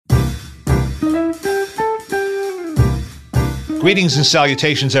Greetings and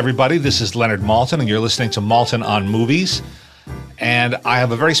salutations, everybody. This is Leonard Maltin, and you're listening to Maltin on Movies. And I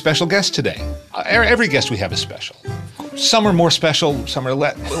have a very special guest today. Every guest we have is special. Some are more special, some are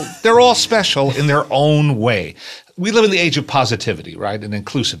less. They're all special in their own way. We live in the age of positivity, right, and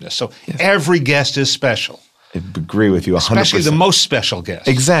inclusiveness. So every guest is special. I agree with you 100%. Especially the most special guest.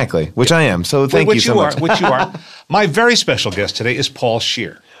 Exactly, which I am. So thank you so much. Which you are. My very special guest today is Paul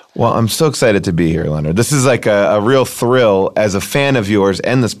Scheer. Well, I'm so excited to be here, Leonard. This is like a real thrill as a fan of yours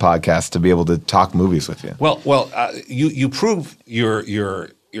and this podcast to be able to talk movies with you. Well, you prove your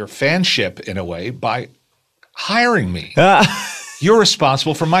fanship in a way by hiring me. You're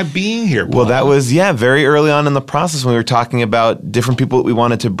responsible for my being here, Paul. Well, that was, very early on in the process when we were talking about different people that we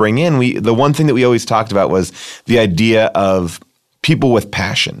wanted to bring in. The one thing that we always talked about was the idea of people with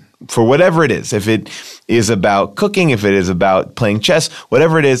passion for whatever it is. If it is about cooking, if it is about playing chess,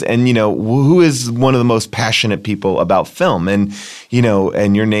 whatever it is. And, who is one of the most passionate people about film? And,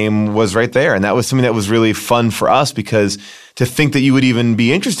 and your name was right there. And that was something that was really fun for us because to think that you would even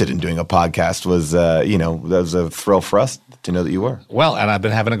be interested in doing a podcast was, that was a thrill for us to know that you were. Well, and I've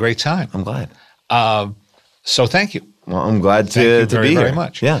been having a great time. I'm glad. So thank you. Well, I'm glad to be here. Thank you very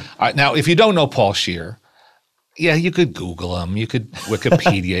much. Yeah. Now, if you don't know Paul Scheer, you could Google him, you could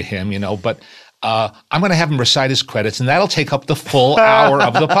Wikipedia him, but I'm going to have him recite his credits, and that'll take up the full hour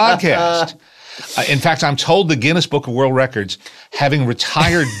of the podcast. In fact, I'm told the Guinness Book of World Records, having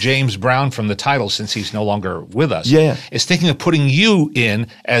retired James Brown from the title since he's no longer with us, is thinking of putting you in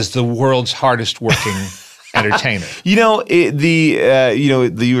as the world's hardest working entertainer. You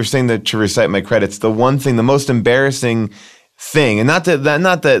were saying that to recite my credits. The one thing, the most embarrassing thing, and not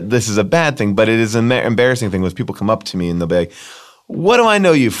that this is a bad thing, but it is an embarrassing thing, was people come up to me and they'll be like, "What do I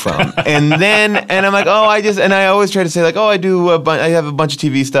know you from?" and I'm like, I always try to say like, "Oh, I have a bunch of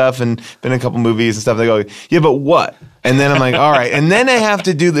TV stuff and been in a couple movies and stuff." They go, "Yeah, but what?" And then I'm like, "All right." And then I have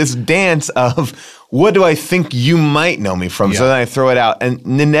to do this dance of, what do I think you might know me from? Yeah. So then I throw it out. And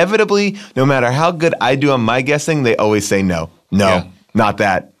inevitably, no matter how good I do on my guessing, they always say no, not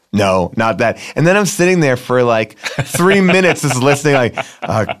that. No, not that. And then I'm sitting there for like 3 minutes just listening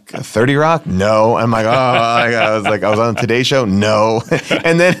like, 30 Rock? No. I'm like, I was on the Today Show? No.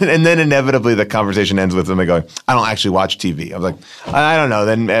 and then inevitably the conversation ends with them going, "I don't actually watch TV." I was like, "I don't know.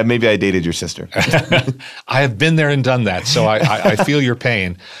 Then maybe I dated your sister." I have been there and done that, so I feel your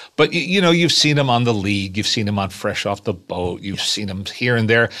pain. But, you've seen him on The League. You've seen him on Fresh Off the Boat. You've seen him here and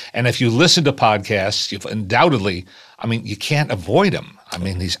there. And if you listen to podcasts, you've undoubtedly, you can't avoid him.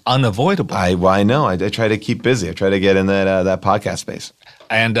 He's unavoidable. I know. I try to keep busy. I try to get in that podcast space.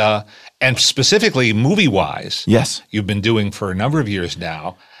 And specifically movie-wise, yes, you've been doing for a number of years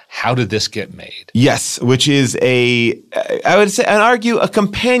now. How did this get made? Yes, which is I would say, and argue, a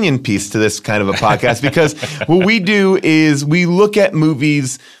companion piece to this kind of a podcast, because what we do is we look at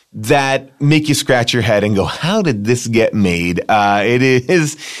movies that make you scratch your head and go, "How did this get made?" It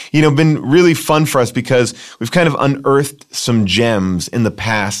is, been really fun for us because we've kind of unearthed some gems in the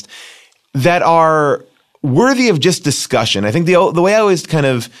past that are worthy of just discussion. I think the way I always kind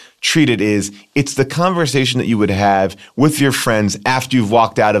of treat it is, it's the conversation that you would have with your friends after you've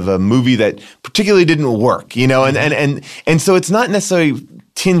walked out of a movie that particularly didn't work, and so it's not necessarily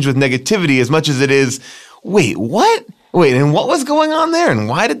tinged with negativity as much as it is, wait, what? Wait, and what was going on there? And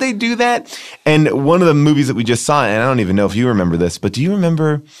why did they do that? And one of the movies that we just saw, and I don't even know if you remember this, but do you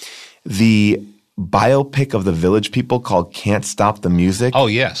remember the biopic of the Village People called Can't Stop the Music? Oh,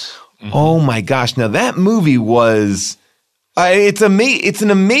 yes. Mm-hmm. Oh, my gosh. Now, that movie was it's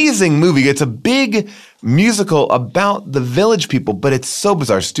an amazing movie. It's a big musical about the Village People, but it's so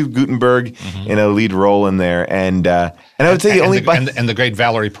bizarre. Stu Guttenberg in a lead role in there, and I would say the great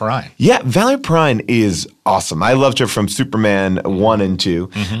Valerie Perrine. Yeah, Valerie Perrine is awesome. I loved her from Superman 1 and 2,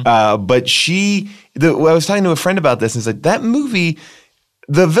 but I was talking to a friend about this, and it's like, that movie,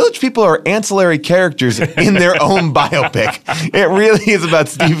 the Village People are ancillary characters in their own biopic. It really is about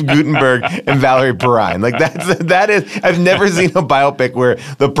Steve Guttenberg and Valerie Perrine. Like that is. I've never seen a biopic where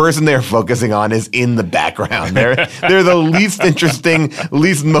the person they're focusing on is in the background. They're the least interesting,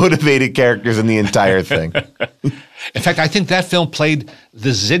 least motivated characters in the entire thing. In fact, I think that film played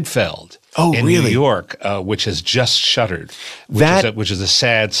the Ziegfeld in New York, which has just shuttered, which is a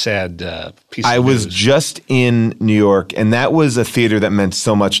sad piece of news. I was just in New York, and that was a theater that meant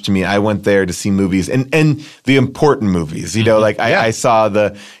so much to me. I went there to see movies and the important movies. I saw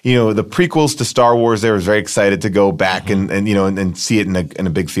the prequels to Star Wars there. I was very excited to go back and see it in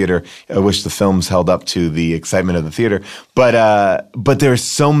a big theater. I wish the films held up to the excitement of the theater. But there are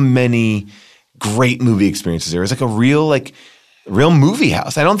so many great movie experiences there. It was like a real real movie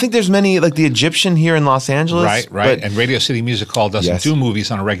house. I don't think there's many, like the Egyptian here in Los Angeles. Right. And Radio City Music Hall doesn't Yes. do movies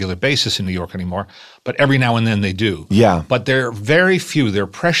on a regular basis in New York anymore, but every now and then they do. Yeah. But there are very few, there are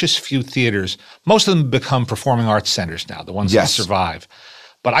precious few theaters. Most of them become performing arts centers now, the ones Yes. that survive.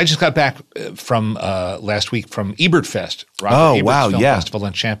 But I just got back from last week from Ebert Fest, Oh, Ebert's wow, Film yeah. Festival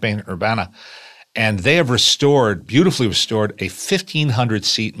in Champaign-Urbana. And they have beautifully restored, a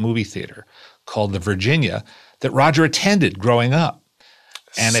 1,500-seat movie theater called the Virginia that Roger attended growing up.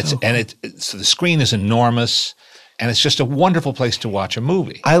 And so the screen is enormous, and it's just a wonderful place to watch a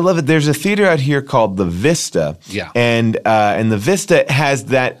movie. I love it. There's a theater out here called the Vista. Yeah. And the Vista has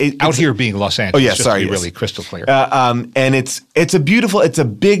that. Out here being Los Angeles, yeah, just sorry, to be yes. really crystal clear. And it's a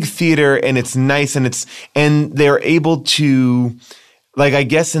big theater, and it's nice, and they're able to, like, I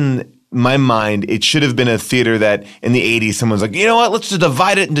guess in my mind, it should have been a theater that in the 80s, someone's like, you know what, let's just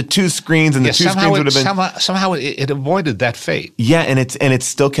divide it into two screens, and the two screens would have been. Somehow it avoided that fate. Yeah, and it's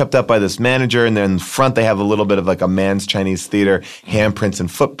still kept up by this manager, and then in front they have a little bit of like a man's Chinese theater, handprints and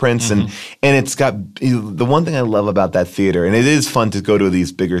footprints, and it's got the one thing I love about that theater, and it is fun to go to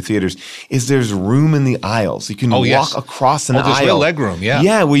these bigger theaters, is there's room in the aisles. You can walk across an aisle. There's real leg room, yeah.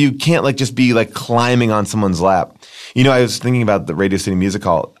 Yeah, where you can't like just be like climbing on someone's lap. You know, I was thinking about the Radio City Music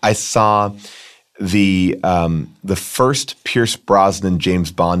Hall. I saw the first Pierce Brosnan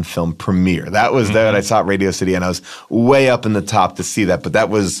James Bond film premiere. That was that I saw at Radio City, and I was way up in the top to see that. But that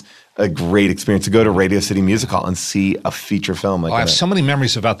was a great experience to go to Radio City Music Hall and see a feature film like that. I have so many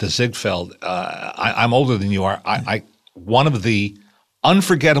memories about the Ziegfeld. I'm older than you are. One of the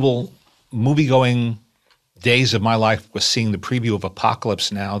unforgettable movie-going days of my life was seeing the preview of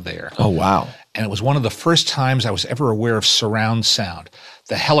Apocalypse Now there. Oh, wow. And it was one of the first times I was ever aware of surround sound.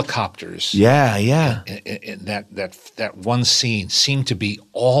 The helicopters. Yeah. In that one scene seemed to be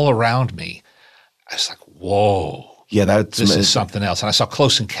all around me. I was like, whoa. Yeah, this is something else. And I saw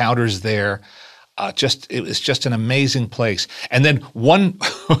Close Encounters there. It was just an amazing place. And then one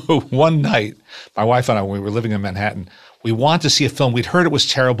night, my wife and I, when we were living in Manhattan, we wanted to see a film. We'd heard it was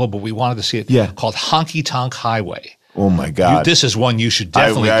terrible, but we wanted to see it called Honky Tonk Highway. Oh, my God. This is one you should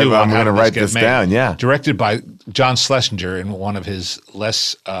definitely do. I'm going to write this down, yeah. Directed by John Schlesinger in one of his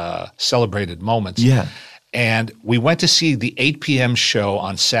less celebrated moments. Yeah. And we went to see the 8 p.m. show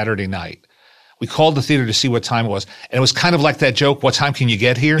on Saturday night. We called the theater to see what time it was. And it was kind of like that joke, what time can you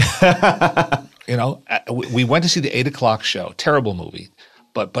get here? You know, we went to see the 8 o'clock show. Terrible movie,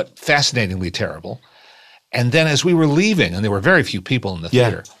 but fascinatingly terrible. And then as we were leaving, and there were very few people in the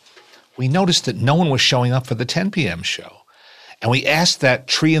theater, we noticed that no one was showing up for the 10 p.m. show. And we asked that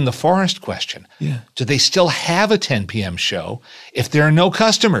Tree in the Forest question. Yeah. Do they still have a 10 p.m. show if there are no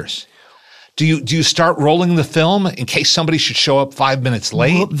customers? Do you start rolling the film in case somebody should show up 5 minutes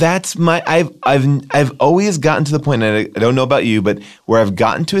late? Well, that's I've always gotten to the point, and I don't know about you, but where I've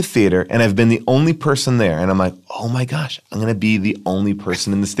gotten to a theater and I've been the only person there, and I'm like, oh my gosh, I'm going to be the only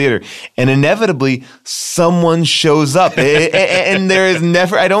person in this theater, and inevitably someone shows up, and there is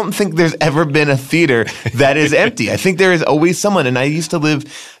never. I don't think there's ever been a theater that is empty. I think there is always someone, and I used to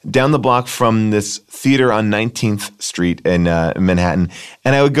live down the block from this theater on 19th Street in Manhattan,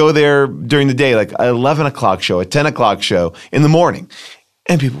 and I would go there during the day, like an 11 o'clock show, a 10 o'clock show in the morning,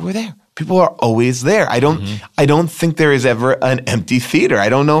 and people were there. People are always there. I don't think there is ever an empty theater. I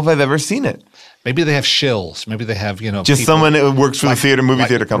don't know if I've ever seen it. Maybe they have shills. Maybe they have, just someone who works for the movie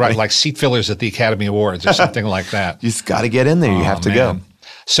theater company. Right, like seat fillers at the Academy Awards or something like that. You just got to get in there. You have to go.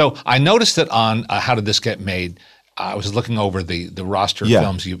 So I noticed that on How Did This Get Made, I was looking over the roster of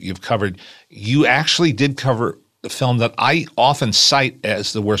films you've covered. You actually did cover the film that I often cite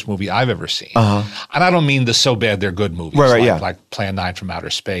as the worst movie I've ever seen. Uh-huh. And I don't mean the so bad they're good movies, like Plan 9 from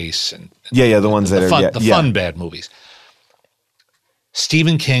Outer Space. And the ones that are the fun bad movies.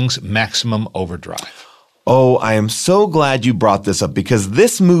 Stephen King's Maximum Overdrive. Oh, I am so glad you brought this up, because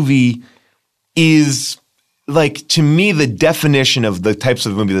this movie is, like, to me, the definition of the types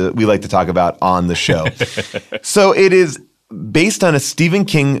of movie that we like to talk about on the show. So it is based on a Stephen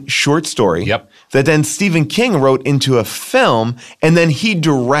King short story that then Stephen King wrote into a film and then he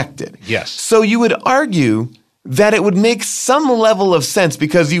directed. Yes. So you would argue that it would make some level of sense,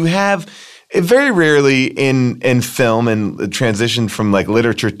 because you have very rarely in film and the transition from like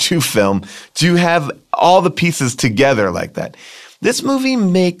literature to film do you have all the pieces together like that. This movie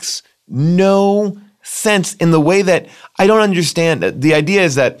makes no sense in the way that I don't understand. The idea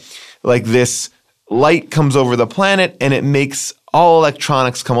is that like this light comes over the planet and it makes all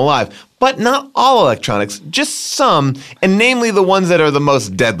electronics come alive. But not all electronics, just some, and namely the ones that are the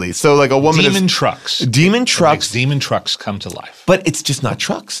most deadly. So like a woman Demon trucks. Demon trucks. Demon trucks come to life. But it's just not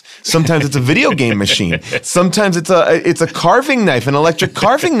trucks. Sometimes it's a video game machine. Sometimes it's a carving knife, an electric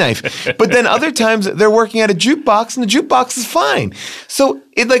carving knife. But then other times they're working at a jukebox and the jukebox is fine. So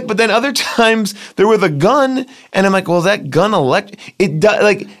but then other times they're with a gun and I'm like, well, is that gun electric?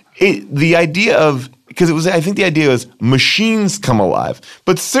 The idea of, because I think the idea was machines come alive,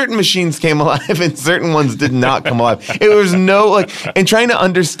 but certain machines came alive and certain ones did not come alive. It was and trying to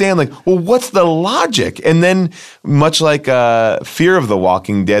understand, well, what's the logic? And then much like Fear of the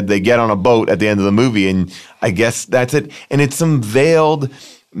Walking Dead, they get on a boat at the end of the movie and I guess that's it. And it's some veiled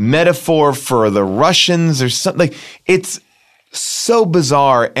metaphor for the Russians or something. It's so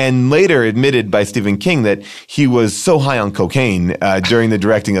bizarre, and later admitted by Stephen King that he was so high on cocaine during the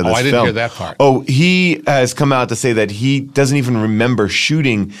directing of this film. I didn't hear that part. Oh, he has come out to say that he doesn't even remember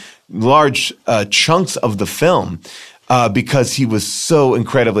shooting large chunks of the film because he was so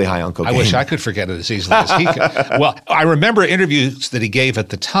incredibly high on cocaine. I wish I could forget it as easily as he could. Well, I remember interviews that he gave at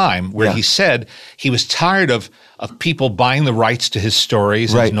the time where he said he was tired of people buying the rights to his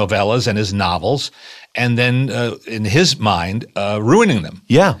stories, his novellas, and his novels, and then in his mind, ruining them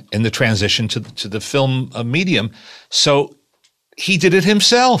in the transition to the film medium. So he did it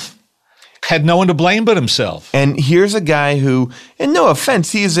himself. Had no one to blame but himself. And here's a guy who, and no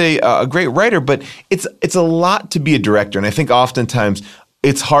offense, he is a great writer, but it's a lot to be a director. And I think oftentimes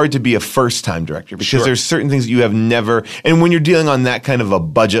it's hard to be a first-time director because there's certain things that you have never, and when you're dealing on that kind of a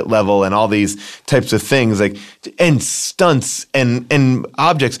budget level and all these types of things, and stunts and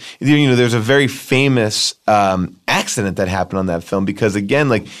objects, there's a very famous accident that happened on that film because,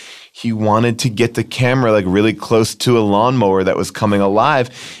 again, he wanted to get the camera really close to a lawnmower that was coming alive,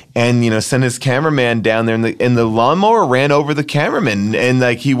 and sent his cameraman down there, and the lawnmower ran over the cameraman, and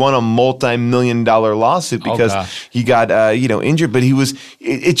he won a multi-million-dollar lawsuit because he got injured. But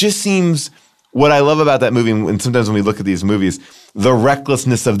it just seems, what I love about that movie, and sometimes when we look at these movies, the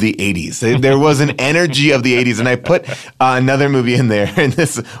recklessness of the 80s. There was an energy of the 80s. And I put another movie in there in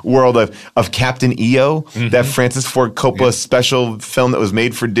this world of Captain EO, that Francis Ford Coppola special film that was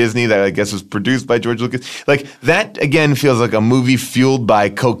made for Disney that I guess was produced by George Lucas. That, again, feels like a movie fueled by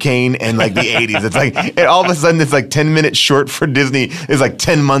cocaine and the 80s. It's all of a sudden it's 10-minute short for Disney. It's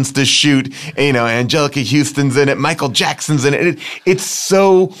 10 months to shoot. Angelica Houston's in it. Michael Jackson's in it. It's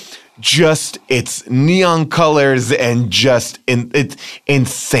so... it's neon colors and it's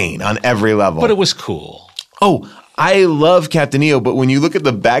insane on every level. But it was cool. Oh, I love Captain EO, but when you look at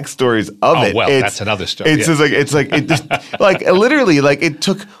the backstories of it, that's another story. It's literally it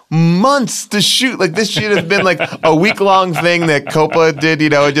took months to shoot. This should have been a week-long thing that Coppola did,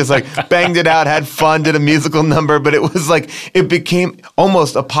 just banged it out, had fun, did a musical number, but it was it became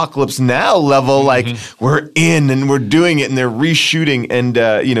almost Apocalypse Now level, we're in and we're doing it and they're reshooting. And,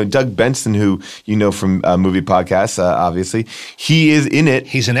 Doug Benson, who from movie podcasts, obviously, he is in it.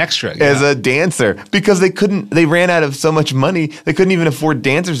 He's an extra. As a dancer because they ran out of so much money, they couldn't even afford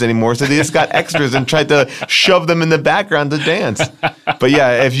dancers anymore, so they just got extras and tried to shove them in the background to dance. But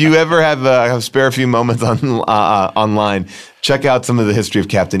yeah, if you ever have a spare few moments online, check out some of the history of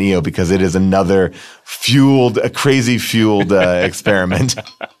Captain EO because it is another crazy fueled experiment.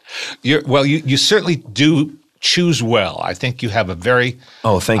 You certainly do choose well. I think you have a very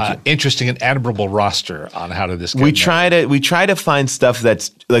interesting and admirable roster on how to this. We try to find stuff that's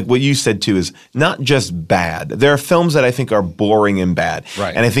like what you said too, is not just bad. There are films that I think are boring and bad,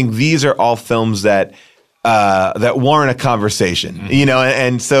 right? And I think these are all films that warrant a conversation,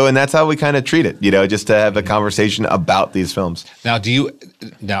 and that's how we kind of treat it, just to have a conversation about these films.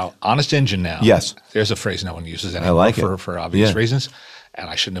 Now, Honest Engine now. Yes. There's a phrase no one uses anymore. I like it. For obvious reasons, and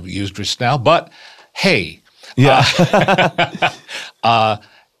I shouldn't have used it just now, but hey. Yeah.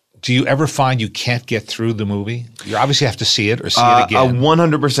 Do you ever find you can't get through the movie? You obviously have to see it or see it again.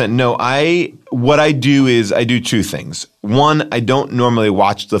 100%. No, what I do is I do two things. One, I don't normally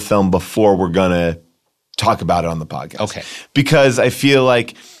watch the film before we're going to talk about it on the podcast. Okay. Because I feel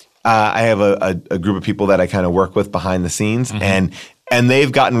like I have a group of people that I kind of work with behind the scenes, and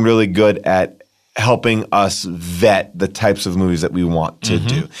they've gotten really good at helping us vet the types of movies that we want to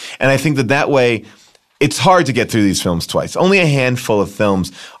do. And I think that way, it's hard to get through these films twice. Only a handful of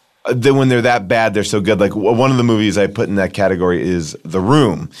films, when they're that bad, they're so good. Like one of the movies I put in that category is The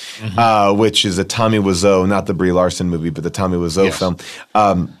Room, which is a Tommy Wiseau, not the Brie Larson movie, but the Tommy Wiseau film.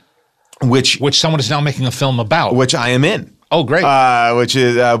 Which someone is now making a film about. Which I am in. Oh, great! Which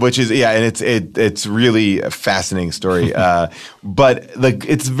is and it's really a fascinating story. But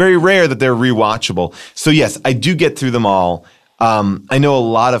it's very rare that they're rewatchable. So yes, I do get through them all. I know a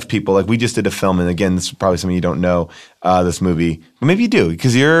lot of people, like we just did a film, and again, this is probably something you don't know, this movie. But maybe you do,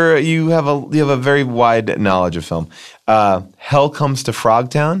 because you have a very wide knowledge of film. Hell Comes to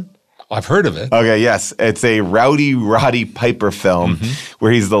Frogtown. I've heard of it. Okay, yes. It's a Rowdy Roddy Piper film where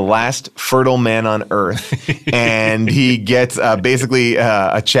he's the last fertile man on Earth. And he gets basically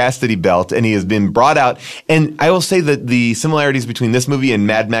a chastity belt, and he has been brought out. And I will say that the similarities between this movie and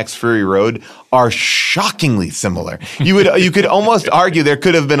Mad Max Fury Road are shockingly similar. You could almost argue there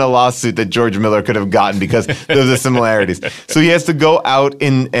could have been a lawsuit that George Miller could have gotten because those are similarities. So he has to go out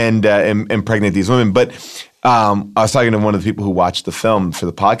and impregnate these women. But I was talking to one of the people who watched the film for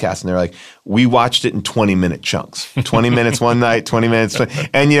the podcast, and they're like, we watched it in 20-minute chunks. 20 minutes one night, 20 minutes.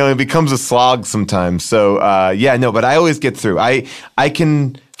 And, it becomes a slog sometimes. So, but I always get through. I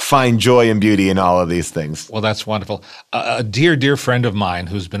can find joy and beauty in all of these things. Well, that's wonderful. A dear, dear friend of mine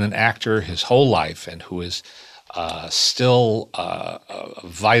who's been an actor his whole life and who is still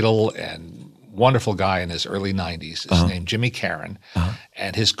vital and wonderful guy in his early 90s. His name Jimmy Caron.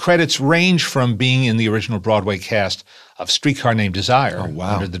 And his credits range from being in the original Broadway cast of Streetcar Named Desire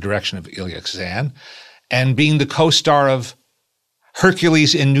under the direction of Elia Kazan and being the co-star of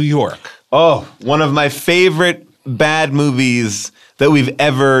Hercules in New York. Oh, one of my favorite bad movies that we've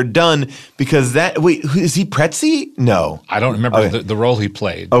ever done because is he Pretzi? No. I don't remember the role he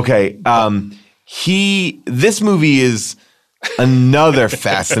played. Okay. This movie is another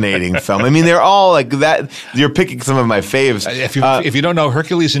fascinating film. I mean, they're all like that. You're picking some of my faves. If you don't know,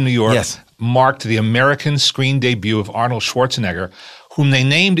 Hercules in New York marked the American screen debut of Arnold Schwarzenegger, whom they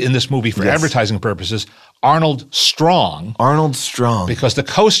named in this movie for advertising purposes Arnold Strong. Arnold Strong. Because the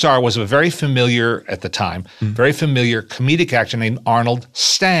co-star was a very familiar, at the time, very familiar comedic actor named Arnold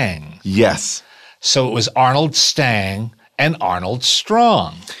Stang. Yes. So it was Arnold Stang and Arnold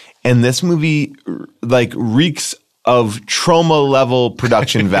Strong. And this movie reeks of trauma level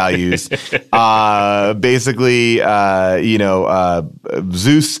production values.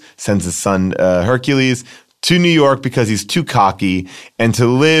 Zeus sends his son Hercules to New York because he's too cocky and to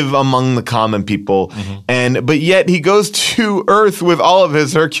live among the common people. But yet he goes to Earth with all of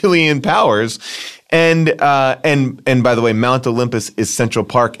his Herculean powers. And by the way, Mount Olympus is Central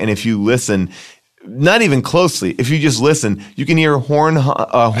Park. And if you listen, not even closely, if you just listen, you can hear horn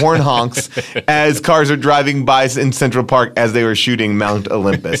honks as cars are driving by in Central Park as they were shooting Mount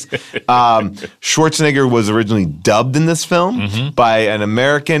Olympus. Schwarzenegger was originally dubbed in this film by an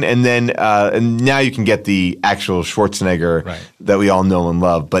American, and then and now you can get the actual Schwarzenegger that we all know and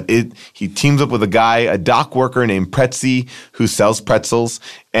love. But he teams up with a dock worker named Pretzi, who sells pretzels,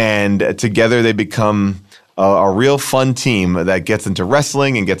 and together they become a real fun team that gets into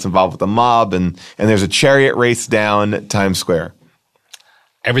wrestling and gets involved with the mob, and there's a chariot race down Times Square.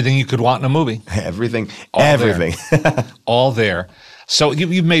 Everything you could want in a movie. Everything. All there. So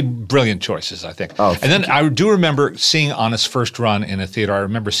you've made brilliant choices, I think. Oh, and then I do remember seeing on its first run in a theater, I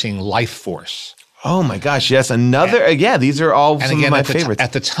remember seeing Life Force. Oh my gosh, yes. Another, these are all some of my favorites.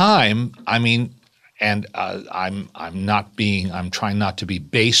 At the time, I mean, and I'm trying not to be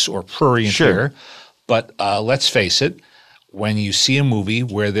base or prurient here. But let's face it, when you see a movie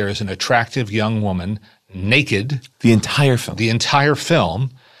where there is an attractive young woman naked. The entire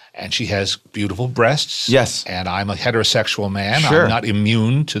film. And she has beautiful breasts. Yes. And I'm a heterosexual man. Sure. I'm not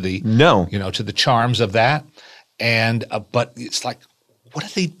immune to the to the charms of that. And but it's like, what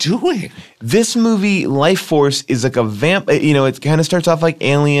are they doing? This movie, Life Force, is like a vamp. It kind of starts off like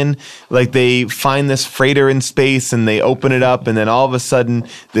Alien. Like they find this freighter in space and they open it up, and then all of a sudden,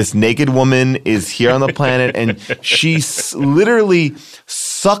 this naked woman is here on the planet, and she literally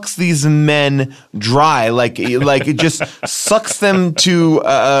sucks these men dry. Like it just sucks them to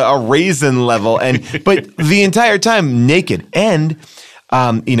a raisin level, but the entire time naked. And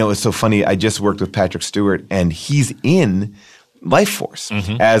it's so funny. I just worked with Patrick Stewart, and he's in Life Force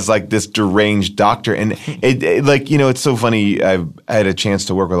as like this deranged doctor. And it's so funny. I had a chance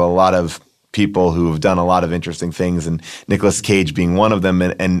to work with a lot of people who have done a lot of interesting things, and Nicolas Cage being one of them,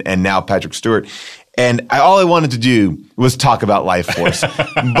 and now Patrick Stewart. And all I wanted to do was talk about Life Force,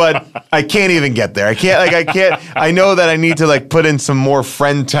 but I can't even get there. I can't. I know that I need to put in some more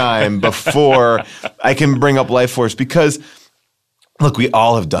friend time before I can bring up Life Force, because look, we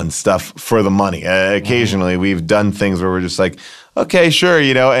all have done stuff for the money. Occasionally, we've done things where we're just like, okay, sure,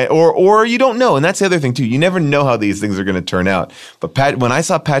 or you don't know. And that's the other thing, too. You never know how these things are going to turn out. But when I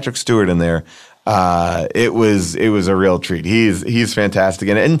saw Patrick Stewart in there, it was a real treat. He's fantastic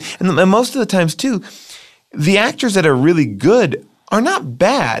in it. And most of the times, too, the actors that are really good are not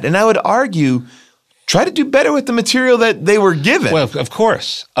bad. And I would argue, try to do better with the material that they were given. Well, of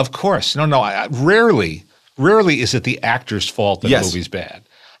course. No, rarely Rarely is it the actor's fault that the movie's bad.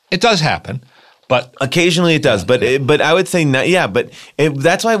 It does happen. But occasionally it does, but I would say not. Yeah, but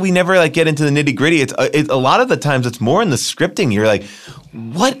that's why we never like get into the nitty gritty. It's a lot of the times it's more in the scripting. You're like,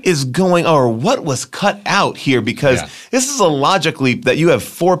 what is going on, or what was cut out here? Because this is a logic leap that you have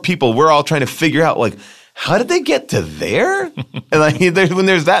 4 people. We're all trying to figure out like, how did they get to there? And like, when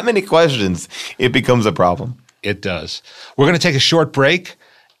there's that many questions, it becomes a problem. It does. We're going to take a short break.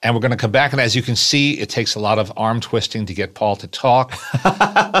 And we're going to come back, and as you can see, it takes a lot of arm twisting to get Paul to talk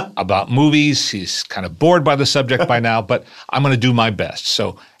about movies. He's kind of bored by the subject by now, but I'm going to do my best.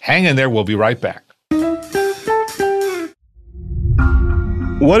 So hang in there. We'll be right back.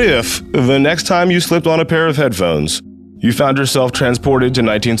 What if, the next time you slipped on a pair of headphones, you found yourself transported to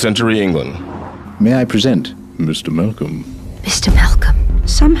 19th century England? May I present Mr. Malcolm? Mr. Malcolm.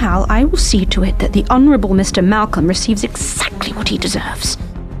 Somehow I will see to it that the Honorable Mr. Malcolm receives exactly what he deserves.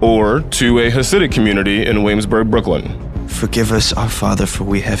 Or to a Hasidic community in Williamsburg, Brooklyn. Forgive us, our Father, for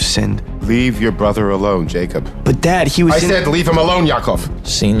we have sinned. Leave your brother alone, Jacob. But Dad, he was I said leave him alone, Yaakov.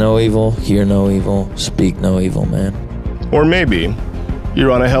 See no evil, hear no evil, speak no evil, man. Or maybe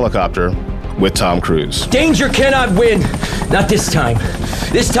you're on a helicopter with Tom Cruise. Danger cannot win. Not this time.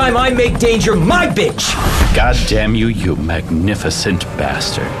 This time I make danger my bitch. God damn you, you magnificent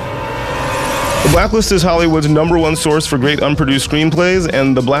bastard. The Blacklist is Hollywood's #1 source for great unproduced screenplays,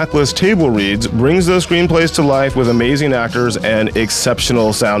 and the Blacklist Table Reads brings those screenplays to life with amazing actors and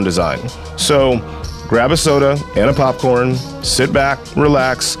exceptional sound design. So, grab a soda and a popcorn, sit back,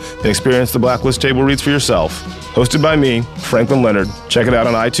 relax, and experience the Blacklist Table Reads for yourself. Hosted by me, Franklin Leonard. Check it out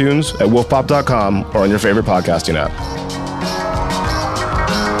on iTunes, at wolfpop.com, or on your favorite podcasting app.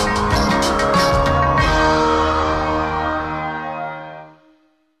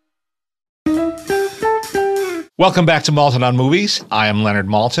 Welcome back to Malton on Movies. I am Leonard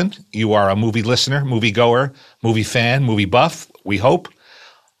Malton. You are a movie listener, movie goer, movie fan, movie buff, we hope.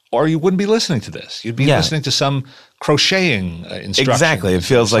 Or you wouldn't be listening to this. You'd be listening to some crocheting instructions. Exactly. It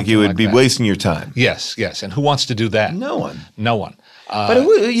feels like you would be wasting your time. Yes, yes. And who wants to do that? No one. No one. But,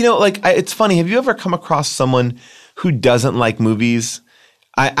 it's funny. Have you ever come across someone who doesn't like movies?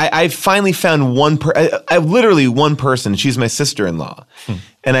 I finally found literally one person. She's my sister-in-law.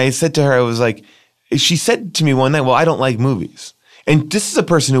 And I said to her, I was like, she said to me one night, well, I don't like movies. And this is a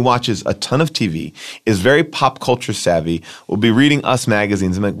person who watches a ton of TV, is very pop culture savvy, will be reading Us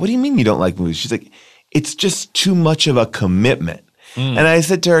magazines. I'm like, what do you mean you don't like movies? She's like, it's just too much of a commitment. And I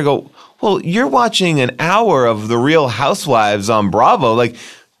said to her, I go, well, you're watching an hour of The Real Housewives on Bravo. Like,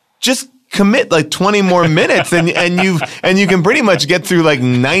 just commit like 20 more minutes and you can pretty much get through like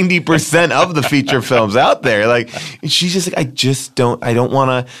 90% of the feature films out there. Like, she's just like, I don't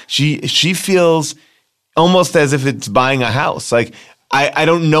want to, she feels almost as if it's buying a house. Like, I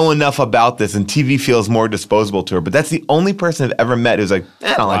don't know enough about this, and TV feels more disposable to her. But that's the only person I've ever met who's like,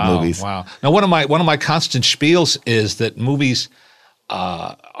 I don't like movies. Wow. Now, one of my constant spiels is that movies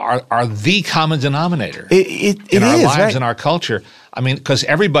are the common denominator in our lives, right? In our culture. I mean, because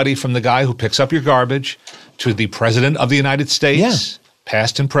everybody from the guy who picks up your garbage to the president of the United States,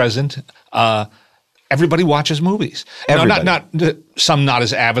 past and present, everybody watches movies. Now, not some not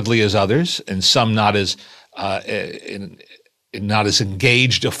as avidly as others, and some not as not as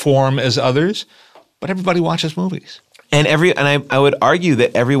engaged a form as others, but everybody watches movies. And I would argue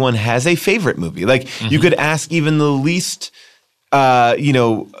that everyone has a favorite movie. Like, you could ask even the least, like a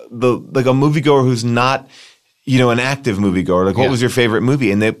moviegoer who's not, an active moviegoer. Like, what was your favorite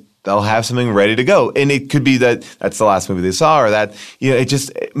movie? And they'll have something ready to go. And it could be that that's the last movie they saw, or that, it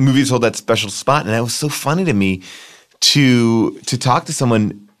just, movies hold that special spot. And that was so funny to me to talk to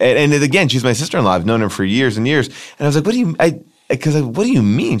someone. And again, she's my sister-in-law. I've known her for years and years. And I was like, what do you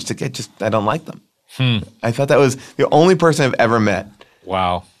mean? She's like, I don't like them. I thought that was the only person I've ever met.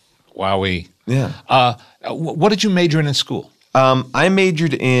 Wow. Wowee. Yeah. What did you major in school? I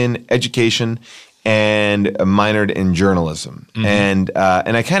majored in education and minored in journalism. And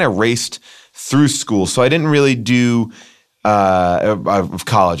I kind of raced through school. So I didn't really do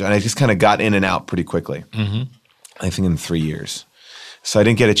college. And I just kind of got in and out pretty quickly. I think in 3 years. So I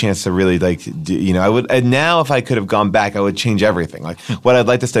didn't get a chance to really I would, and now if I could have gone back, I would change everything, like what I'd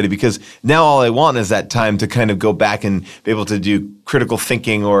like to study, because now all I want is that time to kind of go back and be able to do critical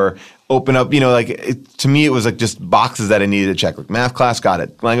thinking or open up, to me, it was like just boxes that I needed to check. Like, math class, got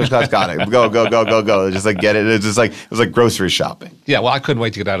it. Language class, got it. Go. Just like get it. It was like grocery shopping. Yeah, well, I couldn't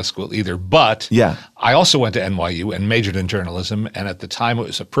wait to get out of school either. But I also went to NYU and majored in journalism. And at the time, it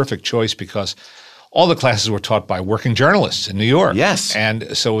was a perfect choice because all the classes were taught by working journalists in New York. Yes.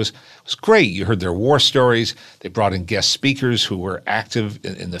 And so it was great. You heard their war stories. They brought in guest speakers who were active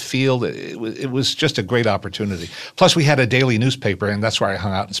in the field. It was just a great opportunity. Plus, we had a daily newspaper, and that's where I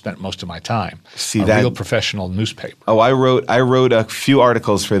hung out and spent most of my time. See, a that real professional newspaper. Oh, I wrote a few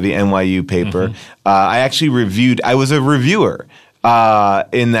articles for the NYU paper. Mm-hmm. I was a reviewer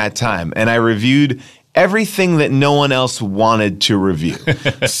in that time, and I reviewed everything that no one else wanted to review.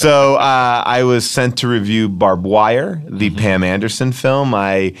 So I was sent to review Barbed Wire, the Pam Anderson film.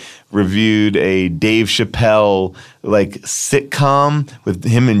 I reviewed a Dave Chappelle sitcom with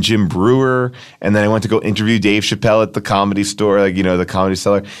him and Jim Breuer, and then I went to go interview Dave Chappelle at the Comedy Store, the Comedy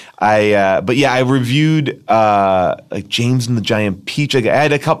Cellar. I reviewed James and the Giant Peach. I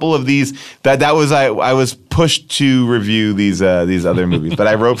had a couple of these. I was pushed to review these other movies, but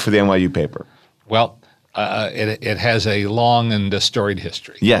I wrote for the NYU paper. Well, it has a long and storied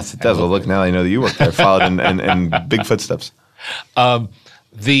history. Yes, it does. Well, look, now I know that you worked there. I followed in big footsteps.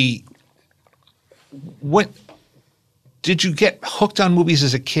 What did you get hooked on movies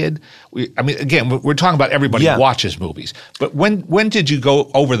as a kid? Again, we're talking about everybody watches movies, but when did you go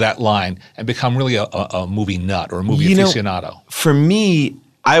over that line and become really a movie nut or a movie aficionado? For me,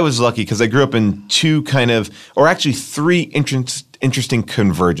 I was lucky because I grew up in three interesting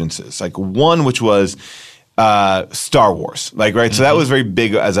convergences. Like one, which was Star Wars, right? Mm-hmm. So that was very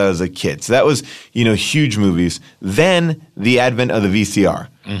big as I was a kid. So that was, huge movies. Then the advent of the VCR.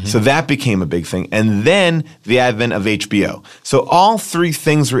 Mm-hmm. So that became a big thing. And then the advent of HBO. So all three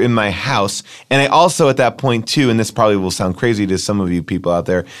things were in my house. And I also at that point too, and this probably will sound crazy to some of you people out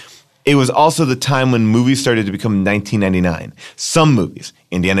there, it was also the time when movies started to become 1999. Some movies,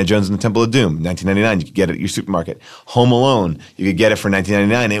 Indiana Jones and the Temple of Doom, 1999, you could get it at your supermarket. Home Alone, you could get it for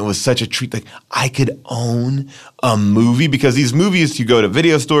 1999. It was such a treat. Like, I could own a movie because these movies, you go to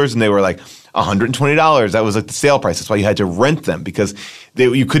video stores and they were like $120. That was like the sale price. That's why you had to rent them because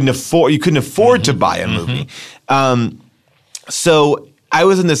you couldn't afford to buy a movie. So I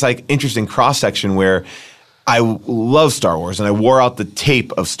was in this interesting cross section where I love Star Wars, and I wore out the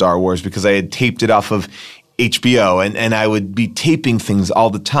tape of Star Wars because I had taped it off of HBO, and I would be taping things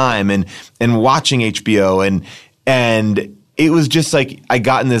all the time and watching HBO, and it was just I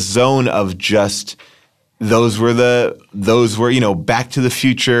got in this zone of just those were Back to the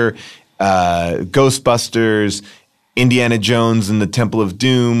Future, Ghostbusters, Indiana Jones and the Temple of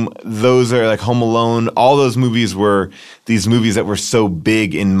Doom. Those are Home Alone. All those movies were these movies that were so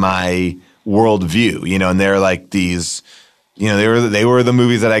big in my worldview, and they're these, they were the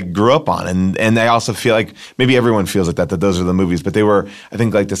movies that I grew up on, and I also feel like maybe everyone feels like that those are the movies, but they were, I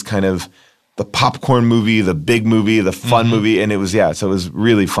think, this kind of the popcorn movie, the big movie, the fun movie, and it was so it was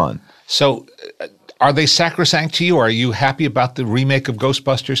really fun. So, are they sacrosanct to you? Or are you happy about the remake of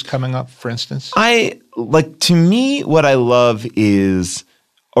Ghostbusters coming up, for instance? To me, what I love is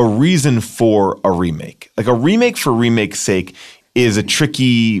a reason for a remake. A remake for remake's sake is a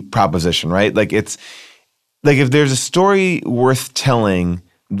tricky proposition, right? It's if there's a story worth telling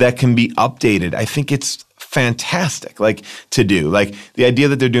that can be updated, I think it's fantastic, to do. The idea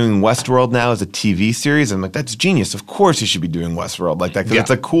that they're doing Westworld now as a TV series, I'm that's genius. Of course you should be doing Westworld like that because it's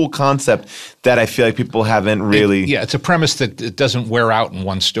a cool concept that I feel like people haven't really. It's a premise that it doesn't wear out in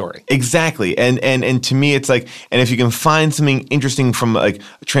one story. Exactly. And to me it's and if you can find something interesting from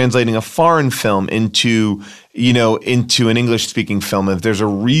translating a foreign film into an English-speaking film, if there's a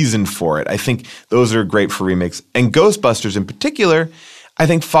reason for it, I think those are great for remakes. And Ghostbusters in particular, I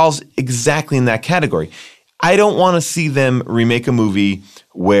think falls exactly in that category. I don't want to see them remake a movie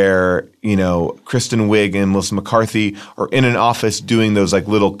where, Kristen Wiig and Melissa McCarthy are in an office doing those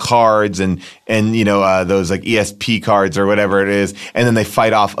little cards and those ESP cards or whatever it is, and then they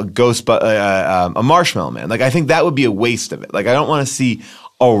fight off a Marshmallow Man. I think that would be a waste of it. I don't want to see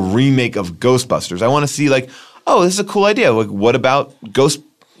a remake of Ghostbusters. I want to see oh, this is a cool idea. What about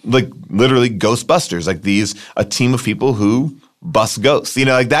literally Ghostbusters? A team of people who bust ghosts.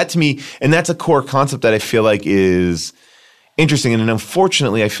 That to me, and that's a core concept that I feel like is interesting. And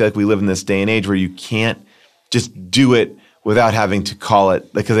unfortunately, I feel like we live in this day and age where you can't just do it without having to call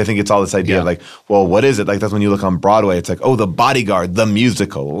it, because I think it's all this idea of well, what is it? That's when you look on Broadway, it's oh, The Bodyguard, the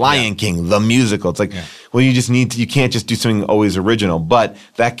musical, Lion King, the musical. It's well, you can't just do something always original. But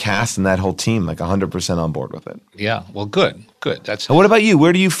that cast and that whole team, 100% on board with it. Yeah, well, good. And what about you?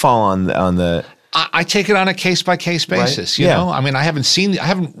 Where do you fall on the I take it on a case-by-case basis, right? you know? I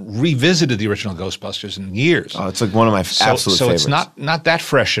haven't revisited the original Ghostbusters in years. Oh, it's one of my absolute favorites. So it's not that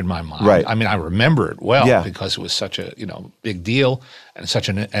fresh in my mind. Right. I remember it well because it was such a, big deal and such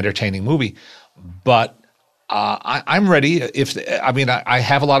an entertaining movie. But I'm ready. I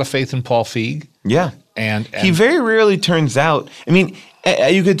have a lot of faith in Paul Feig. Yeah. And he very rarely turns out. I mean,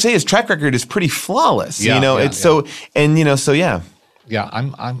 you could say his track record is pretty flawless. Yeah, Yeah.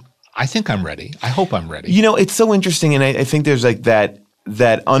 I think I'm ready. I hope I'm ready. It's so interesting, and I think there's like that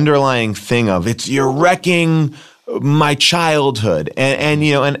underlying thing of you're wrecking my childhood,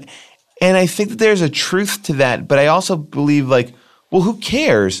 and I think that there's a truth to that, but I also believe like, well, who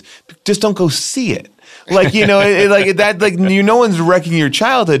cares? Just don't go see it. Like, no one's wrecking your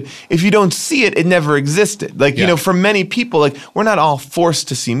childhood. If you don't see it, it never existed. Like, for many people, like, we're not all forced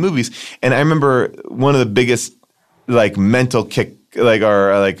to see movies. And I remember one of the biggest, like, mental kick, like,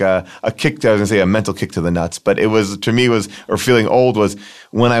 or like a kick, I was gonna say a mental kick to the nuts, but it was, to me or feeling old was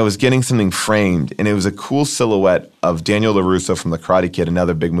when I was getting something framed, and it was a cool silhouette of Daniel LaRusso from The Karate Kid,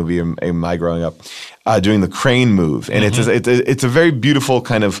 another big movie in my growing up, doing the crane move. And it's a very beautiful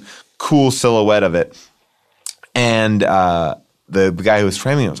kind of cool silhouette of it. And the guy who was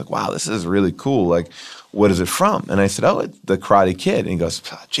framing it was like, wow, this is really cool. Like, what is it from? And I said, oh, it's The Karate Kid. And he goes,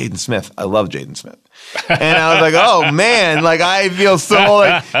 Jaden Smith. I love Jaden Smith. And I was like, oh, man, like I feel so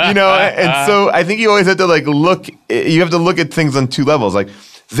like, and so I think you always have to like you have to look at things on two levels. Like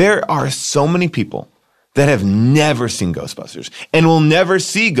there are so many people that have never seen Ghostbusters and will never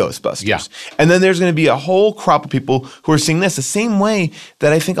see Ghostbusters. Yeah. And then there's going to be a whole crop of people who are seeing this the same way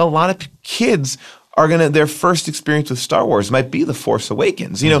that I think a lot of kids are their first experience with Star Wars might be The Force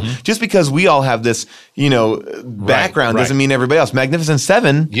Awakens. Just because we all have this, background doesn't mean everybody else. Magnificent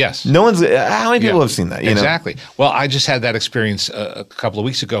Seven. Yes. No one's, how many people have seen that? Exactly. Well, I just had that experience a couple of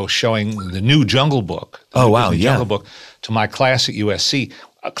weeks ago showing the new Jungle Book. Jungle Book to my class at USC,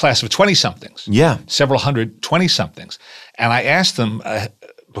 a class of 20-somethings. Yeah. Several hundred 20-somethings. And I asked them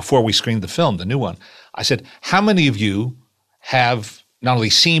before we screened the film, the new one, I said, how many of you have not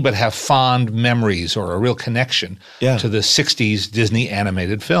only seen, but have fond memories or a real connection to the 60s Disney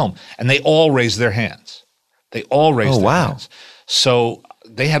animated film? And they all raised their hands. They all raised their hands. So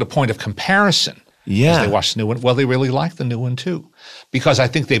they had a point of comparison as they watched the new one. Well, they really liked the new one too. Because I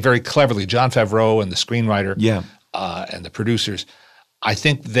think they very cleverly, Jon Favreau and the screenwriter and the producers, I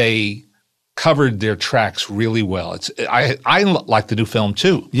think they covered their tracks really well. I like the new film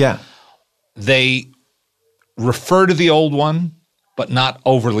too. Yeah. They refer to the old one, but not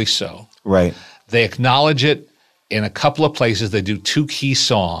overly so. Right. They acknowledge it in a couple of places. They do two key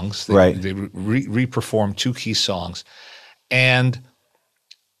songs. They re-perform two key songs. But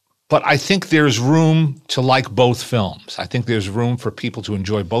I think there's room to like both films. I think there's room for people to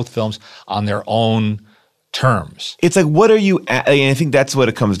enjoy both films on their own terms. It's like, what are you I think that's what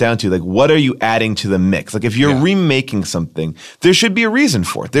it comes down to. Like, what are you adding to the mix? Like, if you're remaking something, there should be a reason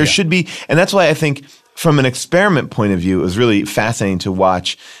for it. There should be, and that's why I think from an experiment point of view, it was really fascinating to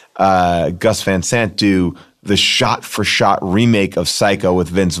watch Gus Van Sant do the shot-for-shot remake of Psycho with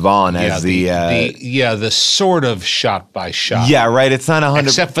Vince Vaughn as the sort of shot-by-shot. Yeah, right. It's not 100%.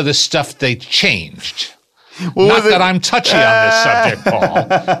 Except for the stuff they changed. Not that I'm touchy on this subject,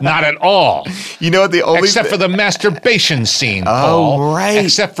 Paul. Not at all. You know what? Except for the masturbation scene, Paul. Oh, right.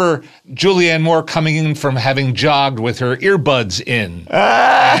 Except for Julianne Moore coming in from having jogged with her earbuds in.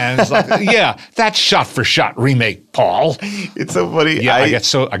 And it's like, that's shot-for-shot remake, Paul. It's so funny. Yeah, I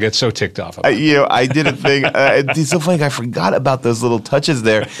get so ticked off about it. I did a thing. It's so funny. I forgot about those little touches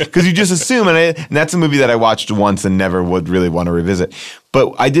there because you just assume, and that's a movie that I watched once and never would really want to revisit.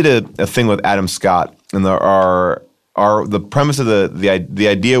 But I did a thing with Adam Scott, and the premise of the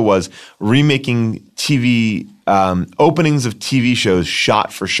idea was remaking TV openings of TV shows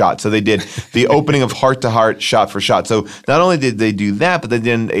shot for shot. So they did the opening of Heart to Heart shot for shot. So not only did they do that, but they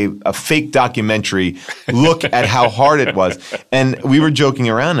did a fake documentary look at how hard it was. And we were joking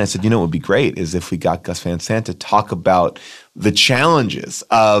around, and I said, what would be great is if we got Gus Van Sant to talk about the challenges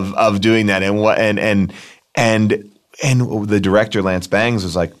of doing that and the director, Lance Bangs,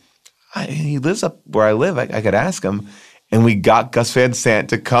 was like, he lives up where I live. I could ask him. And we got Gus Van Sant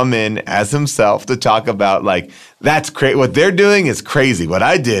to come in as himself to talk about, like, that's crazy. What they're doing is crazy. What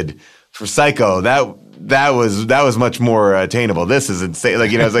I did for Psycho, that was much more attainable. This is insane.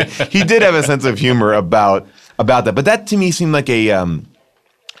 Like, it's like he did have a sense of humor about that. But that to me seemed like a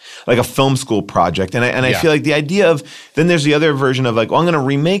film school project. And I feel like the idea of, then there's the other version of like, well, I'm going to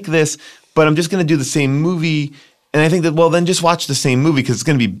remake this, but I'm just going to do the same movie. And I think that, well, then just watch the same movie because it's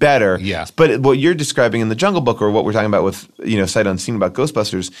going to be better. Yeah. But what you're describing in the Jungle Book, or what we're talking about with, Sight Unseen about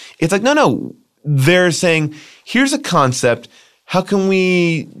Ghostbusters, it's like, no. They're saying, here's a concept. How can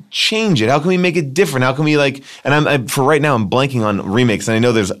we change it? How can we make it different? How can we and for right now, I'm blanking on remakes, and I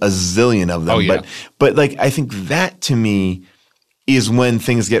know there's a zillion of them. Oh, yeah. But like, I think that to me is when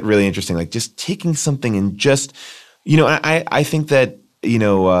things get really interesting. Like just taking something and just, I think that,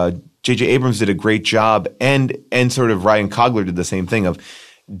 J.J. Abrams did a great job, and sort of Ryan Coogler did the same thing of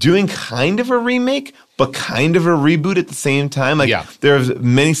doing kind of a remake, but kind of a reboot at the same time. Like, there's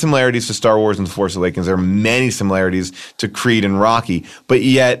many similarities to Star Wars and The Force Awakens. There are many similarities to Creed and Rocky, but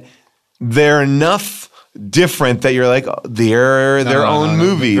yet they're enough different that you're like, they're their own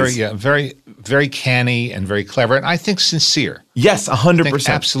movies. Very, very canny and very clever, and I think sincere. Yes, 100%.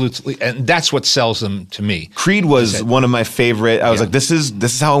 Absolutely, and that's what sells them to me. Creed was one of my favorite. I was like, this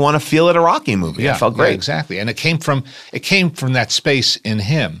is how I want to feel at a Rocky movie. Yeah, it felt great. Yeah, exactly, and it came from that space in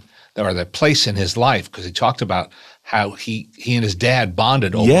him, or that place in his life, because he talked about how he and his dad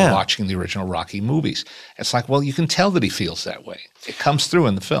bonded over watching the original Rocky movies. It's like, well, you can tell that he feels that way. It comes through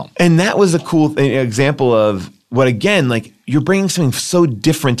in the film. And that was a cool example of what, again, like, you're bringing something so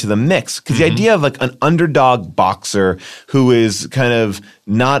different to the mix. Because the idea of like an underdog boxer who is kind of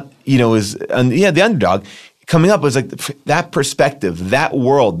not, the underdog coming up was like that perspective, that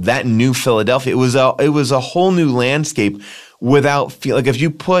world, that new Philadelphia. It was a whole new landscape. Without like, if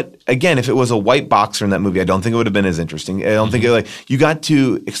you put, again, if it was a white boxer in that movie, I don't think it would have been as interesting. I don't think you got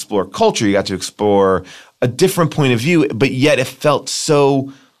to explore culture, you got to explore a different point of view, but yet it felt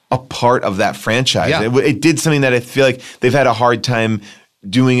so a part of that franchise. Yeah. It did something that I feel like they've had a hard time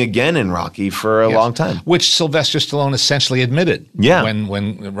doing again in Rocky for a long time. Which Sylvester Stallone essentially admitted when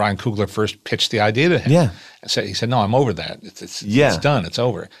Ryan Coogler first pitched the idea to him. Yeah. He said, no, I'm over that. It's done. It's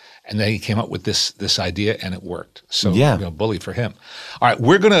over. And then he came up with this idea, and it worked. So, bully for him. All right,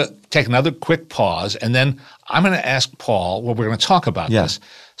 we're going to take another quick pause, and then I'm going to ask Paul, we're going to talk about this,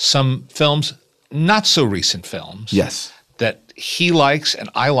 some films, not so recent films, that he likes and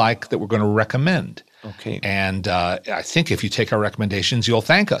I like that we're going to recommend. Okay. And I think if you take our recommendations, you'll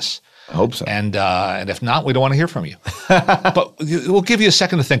thank us. I hope so. And if not, we don't want to hear from you. But we'll give you a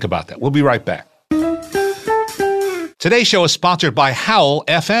second to think about that. We'll be right back. Today's show is sponsored by Howl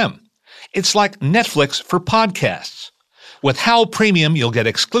FM. It's like Netflix for podcasts. With Howl Premium, you'll get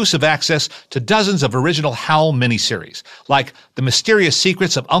exclusive access to dozens of original Howl miniseries, like The Mysterious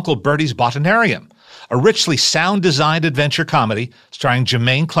Secrets of Uncle Bertie's Botanarium, a richly sound-designed adventure comedy starring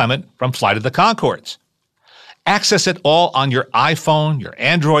Jermaine Clement from Flight of the Conchords. Access it all on your iPhone, your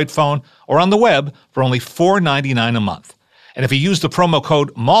Android phone, or on the web for only $4.99 a month. And if you use the promo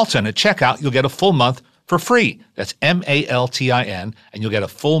code Maltin at checkout, you'll get a full month for free. That's MALTIN, and you'll get a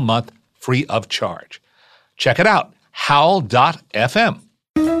full month free of charge. Check it out, howl.fm.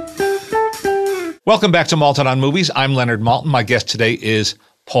 Welcome back to Maltin on Movies. I'm Leonard Maltin. My guest today is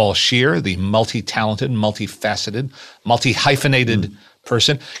Paul Scheer, the multi-talented, multifaceted, multi-hyphenated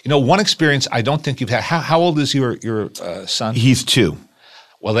person. One experience I don't think you've had. How old is your son? He's 2.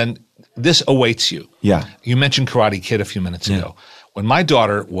 Well, then this awaits you. Yeah. You mentioned Karate Kid a few minutes ago. When my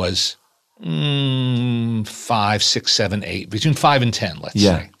daughter was 5, 6, 7, 8, between 5 and 10, let's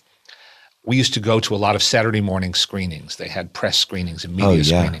say. We used to go to a lot of Saturday morning screenings. They had press screenings and media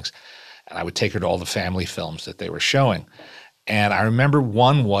screenings. And I would take her to all the family films that they were showing. And I remember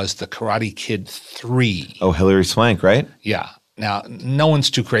one was The Karate Kid 3. Oh, Hilary Swank, right? Yeah. Now, no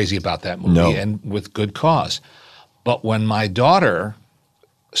one's too crazy about that movie, and with good cause. But when my daughter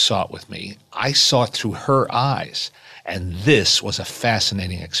saw it with me, I saw it through her eyes. And this was a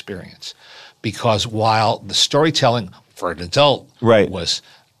fascinating experience. Because while the storytelling for an adult was,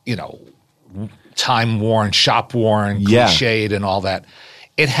 time-worn, shop-worn, cliched and all that,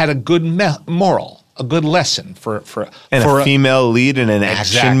 it had a good moral, a good lesson for a female lead in an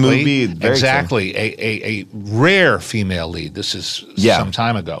action movie. Very exactly. A rare female lead. This is some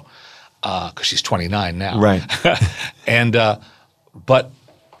time ago, because she's 29 now. Right. And but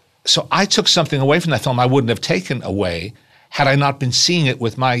so I took something away from that film I wouldn't have taken away had I not been seeing it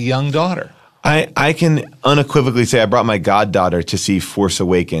with my young daughter. I can unequivocally say I brought my goddaughter to see Force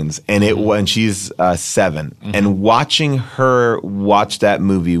Awakens, and when she's 7, and watching her watch that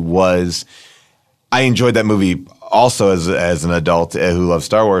movie was, I enjoyed that movie also as an adult who loves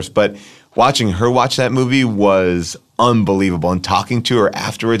Star Wars, but watching her watch that movie was unbelievable, and talking to her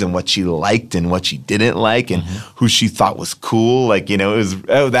afterwards and what she liked and what she didn't like and who she thought was cool,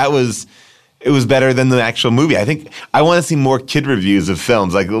 it was better than the actual movie. I think I want to see more kid reviews of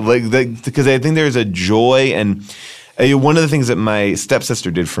films, because I think there's a joy. And one of the things that my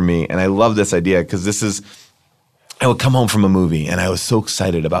stepsister did for me, and I love this idea because I would come home from a movie and I was so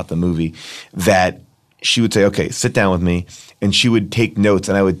excited about the movie that she would say, "Okay, sit down with me," and she would take notes,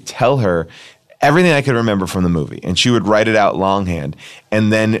 and I would tell her everything I could remember from the movie. And she would write it out longhand.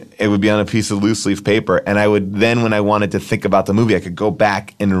 And then it would be on a piece of loose leaf paper. And I would then, when I wanted to think about the movie, I could go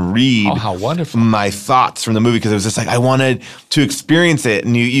back and read how wonderful. my thoughts from the movie, because it was just like I wanted to experience it.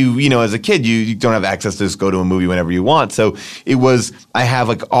 And you know, as a kid, you don't have access to just go to a movie whenever you want. So it was, I have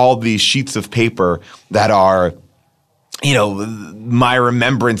like all these sheets of paper that are, you know, my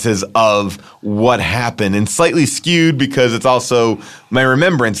remembrances of what happened, and slightly skewed because it's also my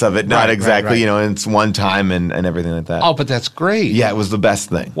remembrance of it, not exactly, you know, and it's one time and everything like that. Oh, but that's great. Yeah, it was the best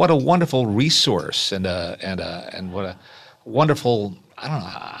thing. What a wonderful resource, and what a wonderful,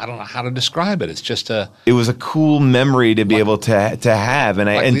 I don't know how to describe it. It's just it was a cool memory to be able to have,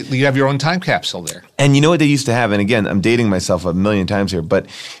 and you have your own time capsule there. And you know what they used to have, and again, I'm dating myself a million times here, but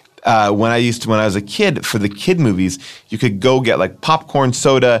when I was a kid, for the kid movies, you could go get like popcorn,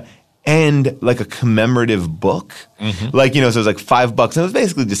 soda, and like a commemorative book. Mm-hmm. Like, you know, so it was like $5. And it was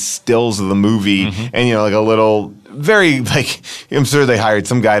basically just stills of the movie, and, you know, like a little, very, like, I'm sure they hired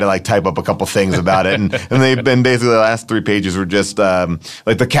some guy to like type up a couple things about it. And basically the last 3 pages were just like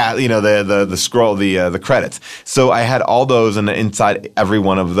the scroll, the credits. So I had all those, and inside every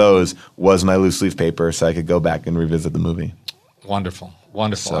one of those was my loose leaf paper, so I could go back and revisit the movie. Wonderful.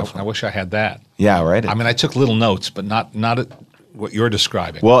 Wonderful. I wish I had that. Yeah, right. I mean, I took little notes, but not what you're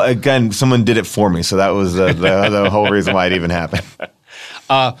describing. Well, again, someone did it for me, so that was the whole reason why it even happened.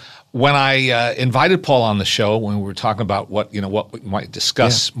 When I invited Paul on the show, when we were talking about what we might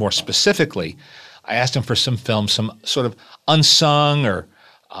discuss more specifically, I asked him for some films, some sort of unsung or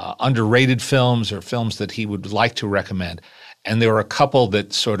underrated films, or films that he would like to recommend. And there were a couple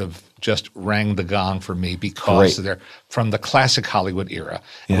that sort of just rang the gong for me because they're from the classic Hollywood era.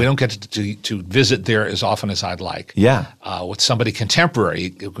 And we don't get to visit there as often as I'd like. Yeah. With somebody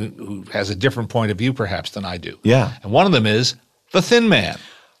contemporary who has a different point of view perhaps than I do. Yeah. And one of them is The Thin Man.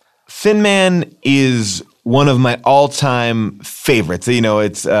 Thin Man is one of my all-time favorites. You know,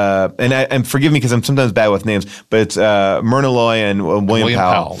 it's and forgive me because I'm sometimes bad with names, but it's Myrna Loy and William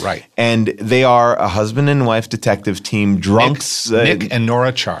Powell. Right. And they are a husband and wife detective team, drunks. Nick and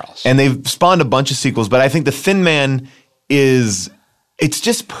Nora Charles. And they've spawned a bunch of sequels, but I think The Thin Man it's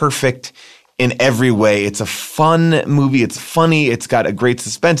just perfect in every way. It's a fun movie. It's funny. It's got a great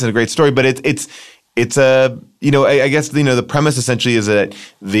suspense and a great story, but it's a, you know, I guess, you know, the premise essentially is that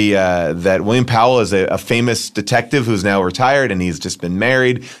that William Powell is a famous detective who's now retired, and he's just been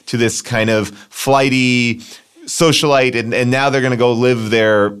married to this kind of flighty socialite, and now they're going to go live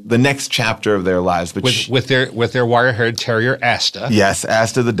the next chapter of their lives. But with their wire-haired terrier Asta. Yes,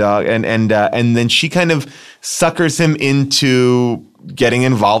 Asta the dog, and then she kind of suckers him into getting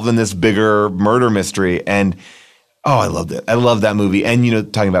involved in this bigger murder mystery, and I loved it. I love that movie. And, you know,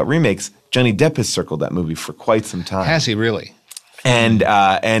 talking about remakes, Johnny Depp has circled that movie for quite some time. Has he really? And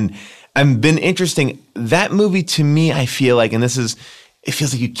I've been interesting. That movie to me, I feel like, and it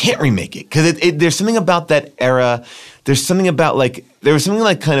feels like you can't remake it because there's something about that era. There's something about there was something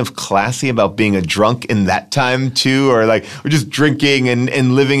like kind of classy about being a drunk in that time too, or just drinking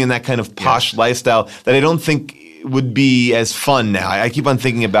and living in that kind of posh lifestyle that I don't think would be as fun now. I keep on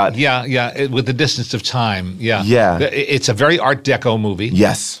thinking about with the distance of time. Yeah. It's a very Art Deco movie.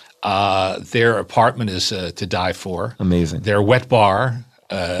 Yes. Their apartment is to die for. Amazing. Their wet bar,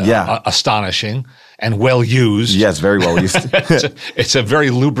 astonishing and well used. Yes, very well used. it's a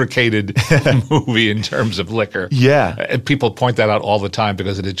very lubricated movie in terms of liquor. Yeah. And people point that out all the time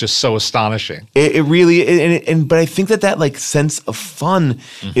because it is just so astonishing. It really, but I think that like sense of fun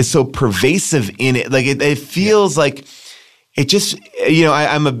is so pervasive in it. Like it feels like it just, you know,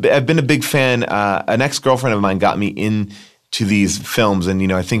 I've been a big fan. An ex-girlfriend of mine got me into these films, and, you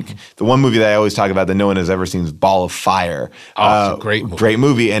know, I think the one movie that I always talk about that no one has ever seen is Ball of Fire. Oh, it's a great movie. Great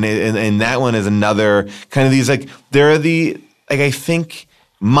movie, and that one is another kind of these I think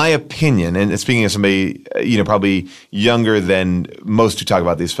my opinion, and speaking of somebody, you know, probably younger than most who talk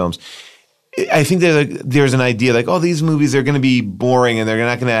about these films, I think there's an idea like, these movies are going to be boring and they're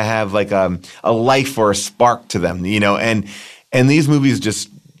not going to have like a life or a spark to them, you know, and these movies just,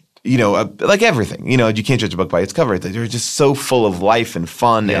 you know, like everything, you know, you can't judge a book by its cover. They're just so full of life and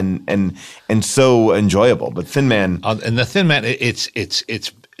fun and so enjoyable. But Thin Man, and the Thin Man,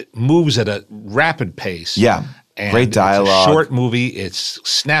 it moves at a rapid pace. Yeah. And great dialogue. It's a short movie. It's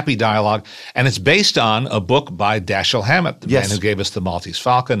snappy dialogue. And it's based on a book by Dashiell Hammett, the man who gave us The Maltese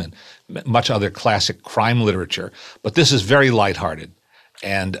Falcon and much other classic crime literature. But this is very lighthearted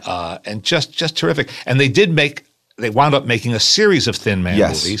and just terrific. And they wound up making a series of Thin Man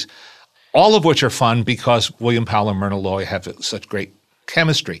movies, all of which are fun because William Powell and Myrna Loy have such great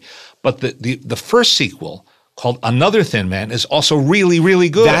chemistry. But the first sequel, called Another Thin Man is also really, really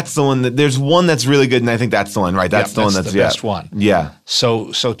good. That's the one there's one that's really good, and I think that's the one, right? That's the one that's the best one. Yeah.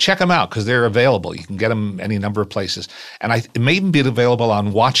 So check them out because they're available. You can get them any number of places. And it may even be available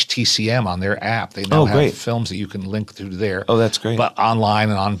on Watch TCM on their app. They now have films that you can link through there. Oh, that's great. But online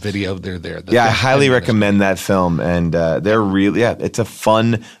and on video, they're there. I highly recommend that film. And they're really, it's a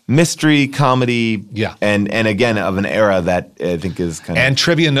fun mystery comedy. Yeah. And again, of an era that I think is kind of. And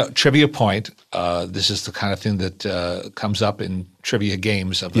trivia point, this is the kind of thing that comes up in trivia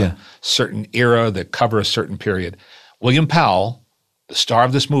games of a certain era that cover a certain period. William Powell, the star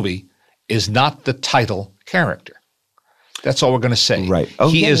of this movie, is not the title character. That's all we're going to say. Right. Oh,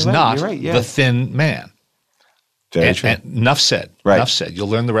 he is not the the Thin Man. Very true. And enough said. Right. Enough said. You'll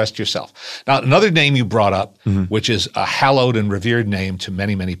learn the rest yourself. Now, another name you brought up, which is a hallowed and revered name to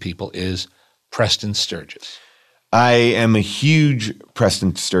many, many people, is Preston Sturges. I am a huge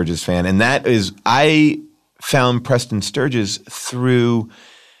Preston Sturges fan, and I found Preston Sturges through,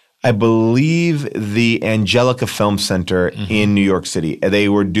 I believe, the Angelica Film Center in New York City. They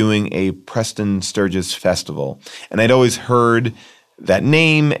were doing a Preston Sturges festival, and I'd always heard that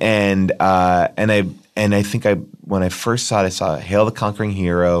name, and I think when I first saw it, I saw Hail the Conquering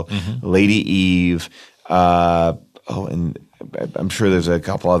Hero, Lady Eve, and I'm sure there's a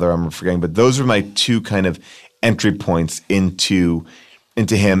couple other I'm forgetting, but those are my two kind of entry points into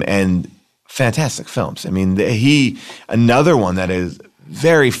him, and fantastic films. I mean, another one that is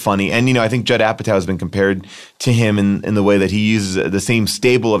very funny, and I think Judd Apatow has been compared to him in the way that he uses the same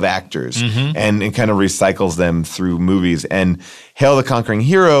stable of actors and kind of recycles them through movies. And Hail the Conquering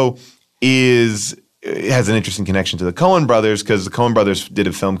Hero has an interesting connection to the Coen brothers because the Coen brothers did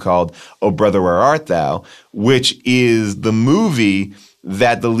a film called Oh Brother, Where Art Thou, which is the movie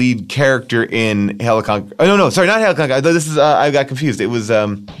that the lead character in Hail the Conquering... Oh, no, sorry, not Hail the Conquering... This is... I got confused. It was...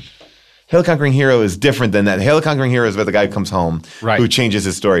 Hail the Conquering Hero is different than that. Hail the Conquering Hero is about the guy who comes home, who changes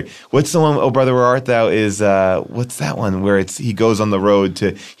his story. What's the one, Oh Brother, Where Art Thou, is... what's that one where he goes on the road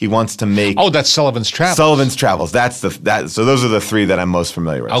he wants to make... Oh, that's Sullivan's Travels. Sullivan's Travels. So those are the three that I'm most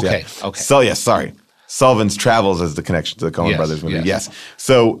familiar with. Okay, okay. So, yes, sorry. Sullivan's Travels is the connection to the Coen brothers movie. Yes.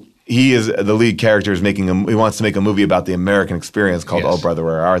 So... He is the lead character. He wants to make a movie about the American experience called "Oh Brother,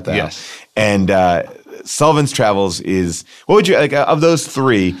 Where Art Thou?" Yes. And Sullivan's Travels is what would you like of those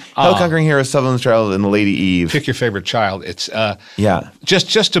three? Hail the Conquering Hero, Sullivan's Travels, and Lady Eve. Pick your favorite child. It's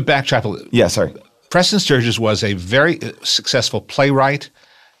Just to backtrack a little. Yeah, sorry. Preston Sturges was a very successful playwright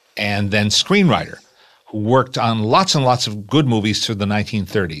and then screenwriter who worked on lots and lots of good movies through the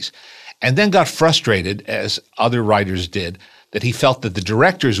 1930s, and then got frustrated, as other writers did, that he felt that the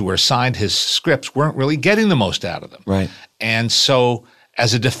directors who were assigned his scripts weren't really getting the most out of them. Right. And so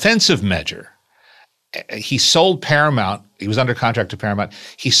as a defensive measure, he sold Paramount, he was under contract to Paramount,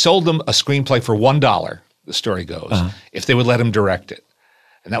 he sold them a screenplay for $1, the story goes, if they would let him direct it.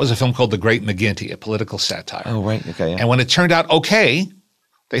 And that was a film called The Great McGinty, a political satire. Oh, right. Okay. Yeah. And when it turned out okay,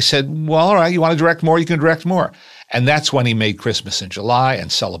 they said, well, all right, you want to direct more, you can direct more. And that's when he made Christmas in July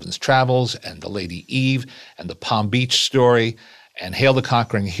and Sullivan's Travels and The Lady Eve and The Palm Beach Story and Hail the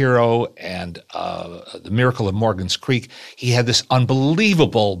Conquering Hero and The Miracle of Morgan's Creek. He had this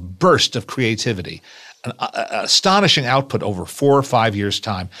unbelievable burst of creativity, an astonishing output over 4 or 5 years'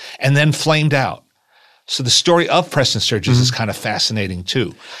 time, and then flamed out. So the story of Preston Sturges is kind of fascinating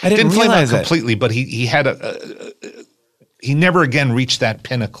too. I didn't flame out realize that. completely, but he had he never again reached that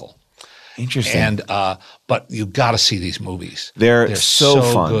pinnacle. Interesting. And but you got to see these movies. They're so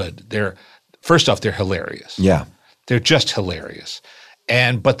fun. Good. First off, they're hilarious. Yeah, they're just hilarious.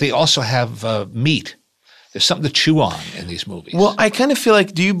 But they also have meat. There's something to chew on in these movies. Well, I kind of feel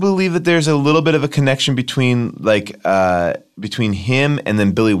like, do you believe that there's a little bit of a connection between him and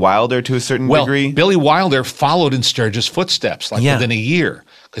then Billy Wilder to a certain degree? Billy Wilder followed in Sturges' footsteps within a year,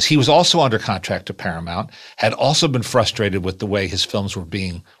 because he was also under contract to Paramount, had also been frustrated with the way his films were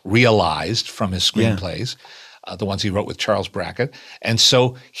being realized from his screenplays, the ones he wrote with Charles Brackett. And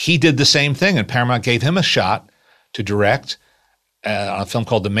so he did the same thing, and Paramount gave him a shot to direct on a film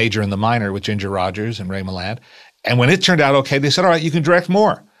called The Major and the Minor with Ginger Rogers and Ray Milland. And when it turned out okay, they said, all right, you can direct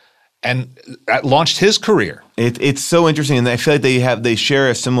more. And that launched his career. It's so interesting, and I feel like they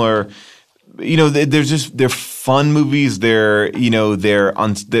share a similar. They're fun movies. The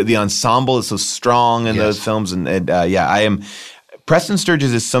ensemble is so strong in those films, Preston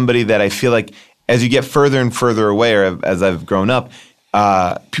Sturges is somebody that I feel like as you get further and further away, or as I've grown up,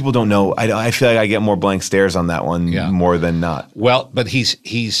 people don't know. I feel like I get more blank stares on that one more than not. Well, but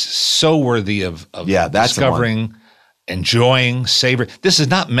he's so worthy of discovering enjoying, savoring. This is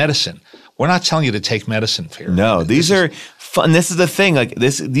not medicine. We're not telling you to take medicine here. No, these are fun. This is the thing. Like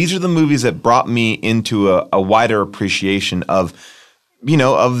these are the movies that brought me into a wider appreciation of,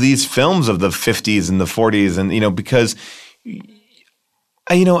 of these films of the 50s and the 40s, and because.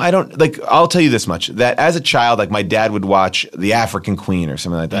 I don't like. I'll tell you this much: that as a child, like my dad would watch The African Queen or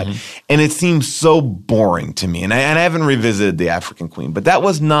something like that, and it seemed so boring to me. And I haven't revisited The African Queen, but that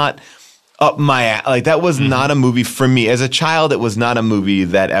was not up my like. That was not a movie for me as a child. It was not a movie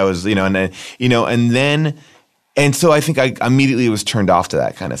that I was, and so I think I immediately was turned off to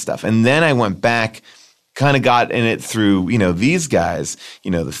that kind of stuff. And then I went back. Kind of got in it through, these guys,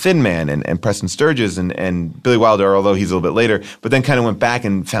 the Thin Man and Preston Sturges and Billy Wilder, although he's a little bit later, but then kind of went back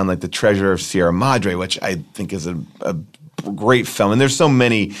and found like The Treasure of Sierra Madre, which I think is a great film. And there's so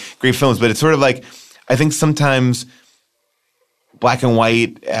many great films, but it's sort of like, I think sometimes black and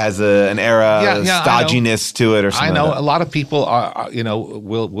white has an era stodginess to it or something. I know like that. a lot of people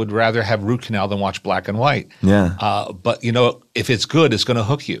would rather have root canal than watch black and white. Yeah. But if it's good, it's going to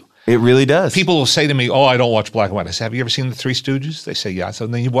hook you. It really does. People will say to me, "Oh, I don't watch black and white." I say, "Have you ever seen The Three Stooges?" They say, "Yeah." So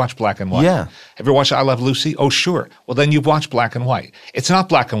then you watch black and white. Yeah. Have you watched I Love Lucy? Oh, sure. Well, then you've watched black and white. It's not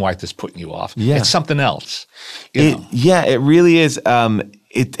black and white that's putting you off. Yeah. It's something else. Yeah, it really is. I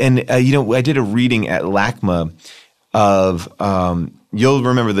did a reading at LACMA of you'll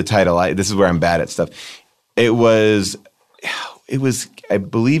remember the title. This is where I'm bad at stuff. I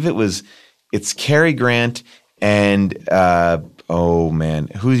believe it's Cary Grant and oh man,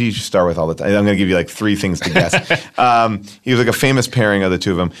 who do you start with all the time? I'm going to give you like three things to guess. He was like a famous pairing of the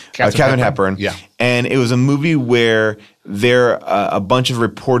two of them. Katharine Hepburn. Yeah. And it was a movie where a bunch of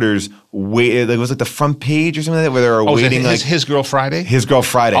reporters waited. It was like the front page or something like that, where they were waiting. His Girl Friday? His Girl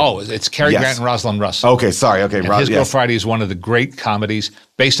Friday. Oh, it's Cary Grant and Rosalind Russell. Okay, sorry. Okay, His Girl Friday is one of the great comedies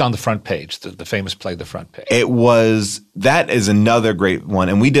based on the front page, the famous play, The Front Page. That is another great one.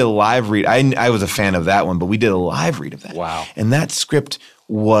 And we did a live read. I was a fan of that one, but we did a live read of that. Wow. And that script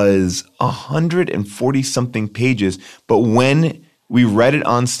was 140-something pages. But when we read it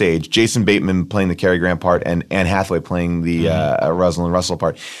on stage, Jason Bateman playing the Cary Grant part and Anne Hathaway playing the Rosalind Russell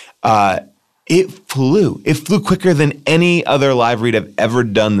part, it flew. It flew quicker than any other live read I've ever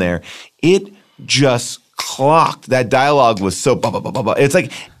done there. It just clocked. That dialogue was so blah, blah, blah, blah, blah. It's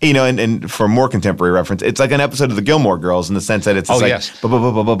like, and for more contemporary reference, it's like an episode of the Gilmore Girls in the sense that it's blah, blah,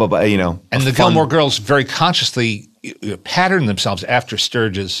 blah, blah, blah, blah, And the Gilmore Girls very consciously patterned themselves after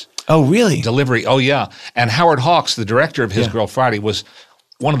Sturges. Oh, really? Delivery. Oh, yeah. And Howard Hawks, the director of His Girl Friday, was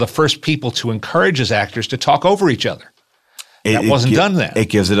one of the first people to encourage his actors to talk over each other. That wasn't done then. It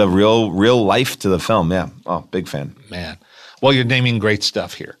gives it a real life to the film. Yeah. Oh, big fan. Man. Well, you're naming great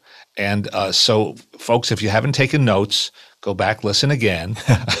stuff here. And so, folks, if you haven't taken notes, go back, listen again.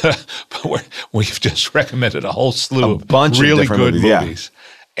 We've just recommended a whole slew of really good movies.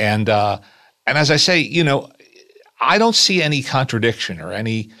 Yeah. And as I say, I don't see any contradiction or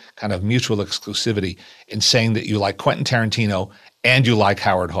any kind of mutual exclusivity in saying that you like Quentin Tarantino and you like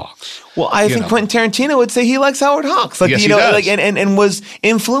Howard Hawks. Well, I think Quentin Tarantino would say he likes Howard Hawks. Like, yes, he does. Like, and was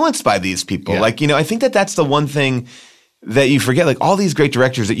influenced by these people. Yeah. Like, I think that's the one thing that you forget. Like, all these great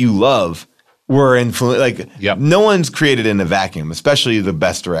directors that you love were influenced. Like, no one's created in a vacuum, especially the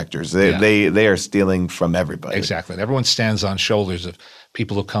best directors. They are stealing from everybody. Exactly. And everyone stands on shoulders of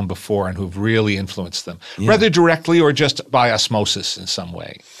people who come before and who've really influenced them, whether directly or just by osmosis in some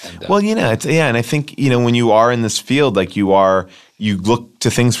way. And, and I think, when you are in this field, like you look to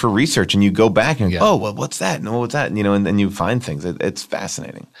things for research and you go back and go, oh, well, what's that? No, what's that? And then you find things. It's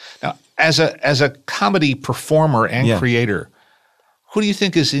fascinating. Now, as a comedy performer and creator, who do you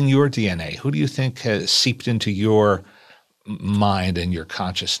think is in your DNA? Who do you think has seeped into your mind and your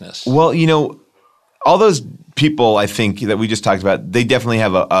consciousness? Well, all those people I think that we just talked about, they definitely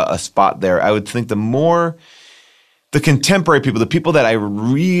have a spot there. I would think the contemporary people, the people that I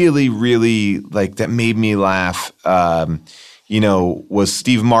really, really like that made me laugh, was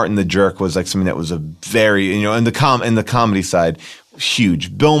Steve Martin, The Jerk, was like something that was a very, in the comedy side,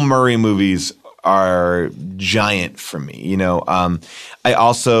 huge. Bill Murray movies are giant for me. I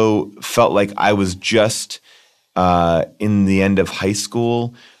also felt like I was just in the end of high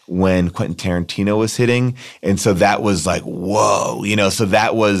school when Quentin Tarantino was hitting. And so that was like, whoa, so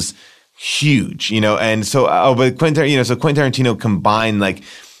that was huge, and so, but Quentin Tarantino combined like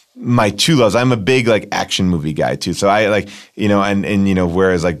my two loves. I'm a big like action movie guy too. So I like, and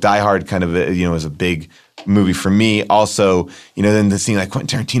whereas like Die Hard kind of, is a big movie for me. Also, then the seeing like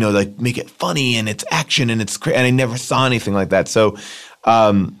Quentin Tarantino, like make it funny and it's action and it's and I never saw anything like that. So,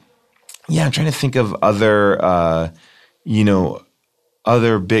 I'm trying to think of other,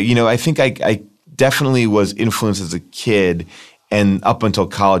 other big, I think I definitely was influenced as a kid and up until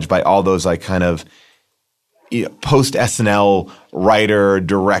college by all those like kind of post SNL writer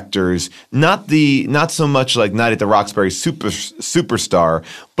directors, not so much like Night at the Roxbury superstar,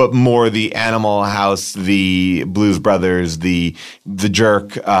 but more the Animal House, the Blues Brothers, the Jerk,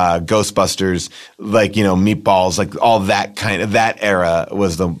 Ghostbusters, like Meatballs, like all that kind of that era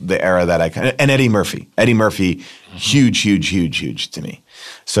was the era that I kind of, and Eddie Murphy, huge to me.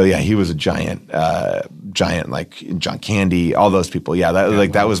 So yeah, he was a giant like John Candy, all those people. Yeah,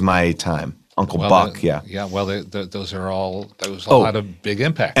 that was my time. Uncle Buck, yeah. Yeah, well, those are all, that was a lot of big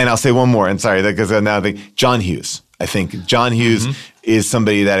impact. And I'll say one more, and sorry, because now I think John Hughes. I think John Hughes is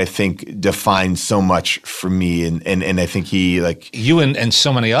somebody that I think defines so much for me, and I think he like… You and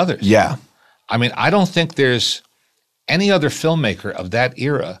so many others. Yeah. I mean, I don't think there's any other filmmaker of that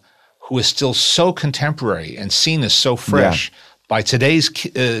era who is still so contemporary and seen as so fresh by today's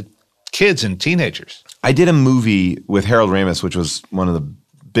kids and teenagers. I did a movie with Harold Ramis, which was one of the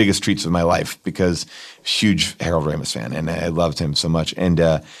biggest treats of my life because huge Harold Ramis fan, and I loved him so much, and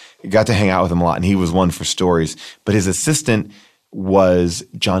got to hang out with him a lot, and he was one for stories. But his assistant was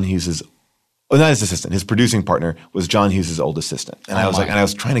John Hughes's – not his assistant. His producing partner was John Hughes's old assistant. And I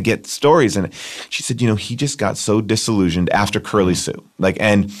was trying to get stories, and she said, he just got so disillusioned after Curly Sue.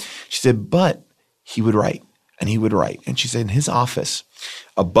 And she said, but he would write, and he would write. And she said in his office,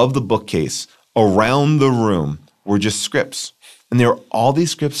 above the bookcase, around the room were just scripts. And there were all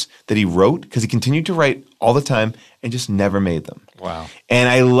these scripts that he wrote because he continued to write all the time and just never made them. Wow. And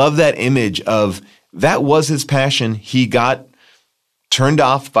I love that image of that was his passion. He got turned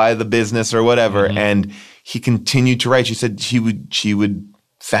off by the business or whatever, and he continued to write. She said she would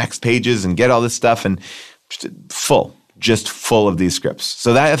fax pages and get all this stuff and just full of these scripts.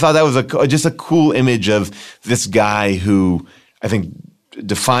 So I thought that was just a cool image of this guy who I think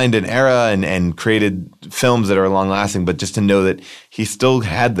defined an era and created films that are long-lasting, but just to know that he still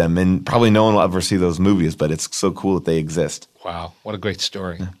had them, and probably no one will ever see those movies, but it's so cool that they exist. Wow, what a great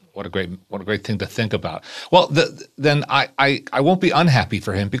story. Yeah. What a great thing to think about. Well, then I won't be unhappy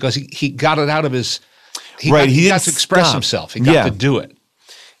for him because he got it out of his he got to express himself. He got to do it.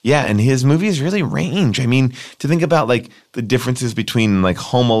 Yeah, and his movies really range. I mean, to think about like the differences between like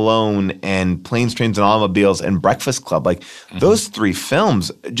Home Alone and Planes, Trains, and Automobiles and Breakfast Club, like those three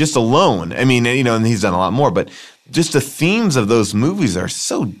films just alone. I mean, and he's done a lot more, but just the themes of those movies are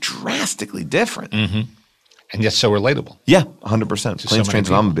so drastically different. And yet so relatable. Yeah, 100%. Planes, Trains,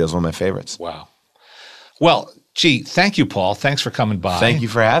 and Automobiles, one of my favorites. Wow. Well, gee, thank you, Paul. Thanks for coming by. Thank you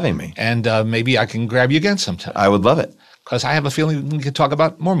for having me. And maybe I can grab you again sometime. I would love it. Because I have a feeling we could talk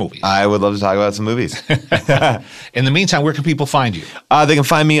about more movies. I would love to talk about some movies. In the meantime, where can people find you? They can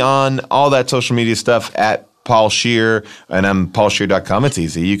find me on all that social media stuff at Paul Scheer, and I'm paulscheer.com. It's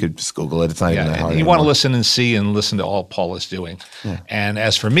easy. You could just Google it. It's not even that hard. You want to listen and listen to all Paul is doing. Yeah. And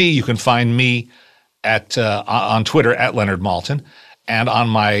as for me, you can find me at on Twitter at Leonard Maltin, and on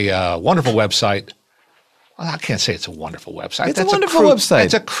my wonderful website. I can't say it's a wonderful website. It's a wonderful website.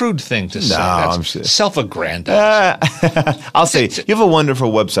 It's a crude thing to say. I'm sure. Self-aggrandizing. I'll say you have a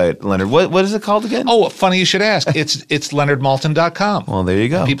wonderful website, Leonard. What is it called again? Oh, funny you should ask. It's leonardmaltin.com. Well, there you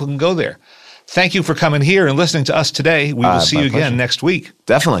go. And people can go there. Thank you for coming here and listening to us today. We will see you again next week.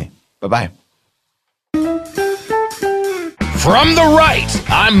 Definitely. Bye-bye. From the right,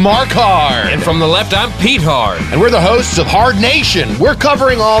 I'm Mark Hard. And from the left, I'm Pete Hard. And we're the hosts of Hard Nation. We're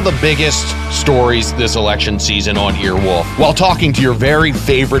covering all the biggest stories this election season on Earwolf while talking to your very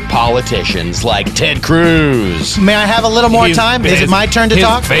favorite politicians like Ted Cruz. May I have a little more time? Is it my turn to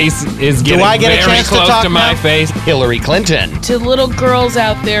talk? His face is getting Do I get a very chance close to talk my now? face. Hillary Clinton. To little girls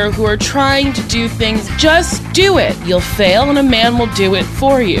out there who are trying to do things, just do it. You'll fail and a man will do it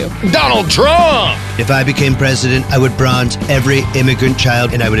for you. Donald Trump. If I became president, I would bronze every immigrant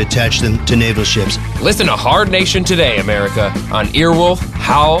child and I would attach them to naval ships. Listen to Hard Nation today, America, on Earwolf,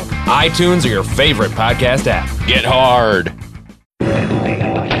 Howl, iTunes, or your favorite podcast app. Get hard.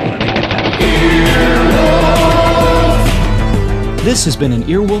 This has been an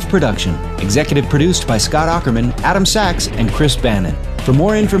Earwolf production, executive produced by Scott Aukerman, Adam Sachs, and Chris Bannon. For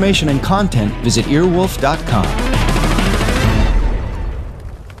more information and content, visit earwolf.com.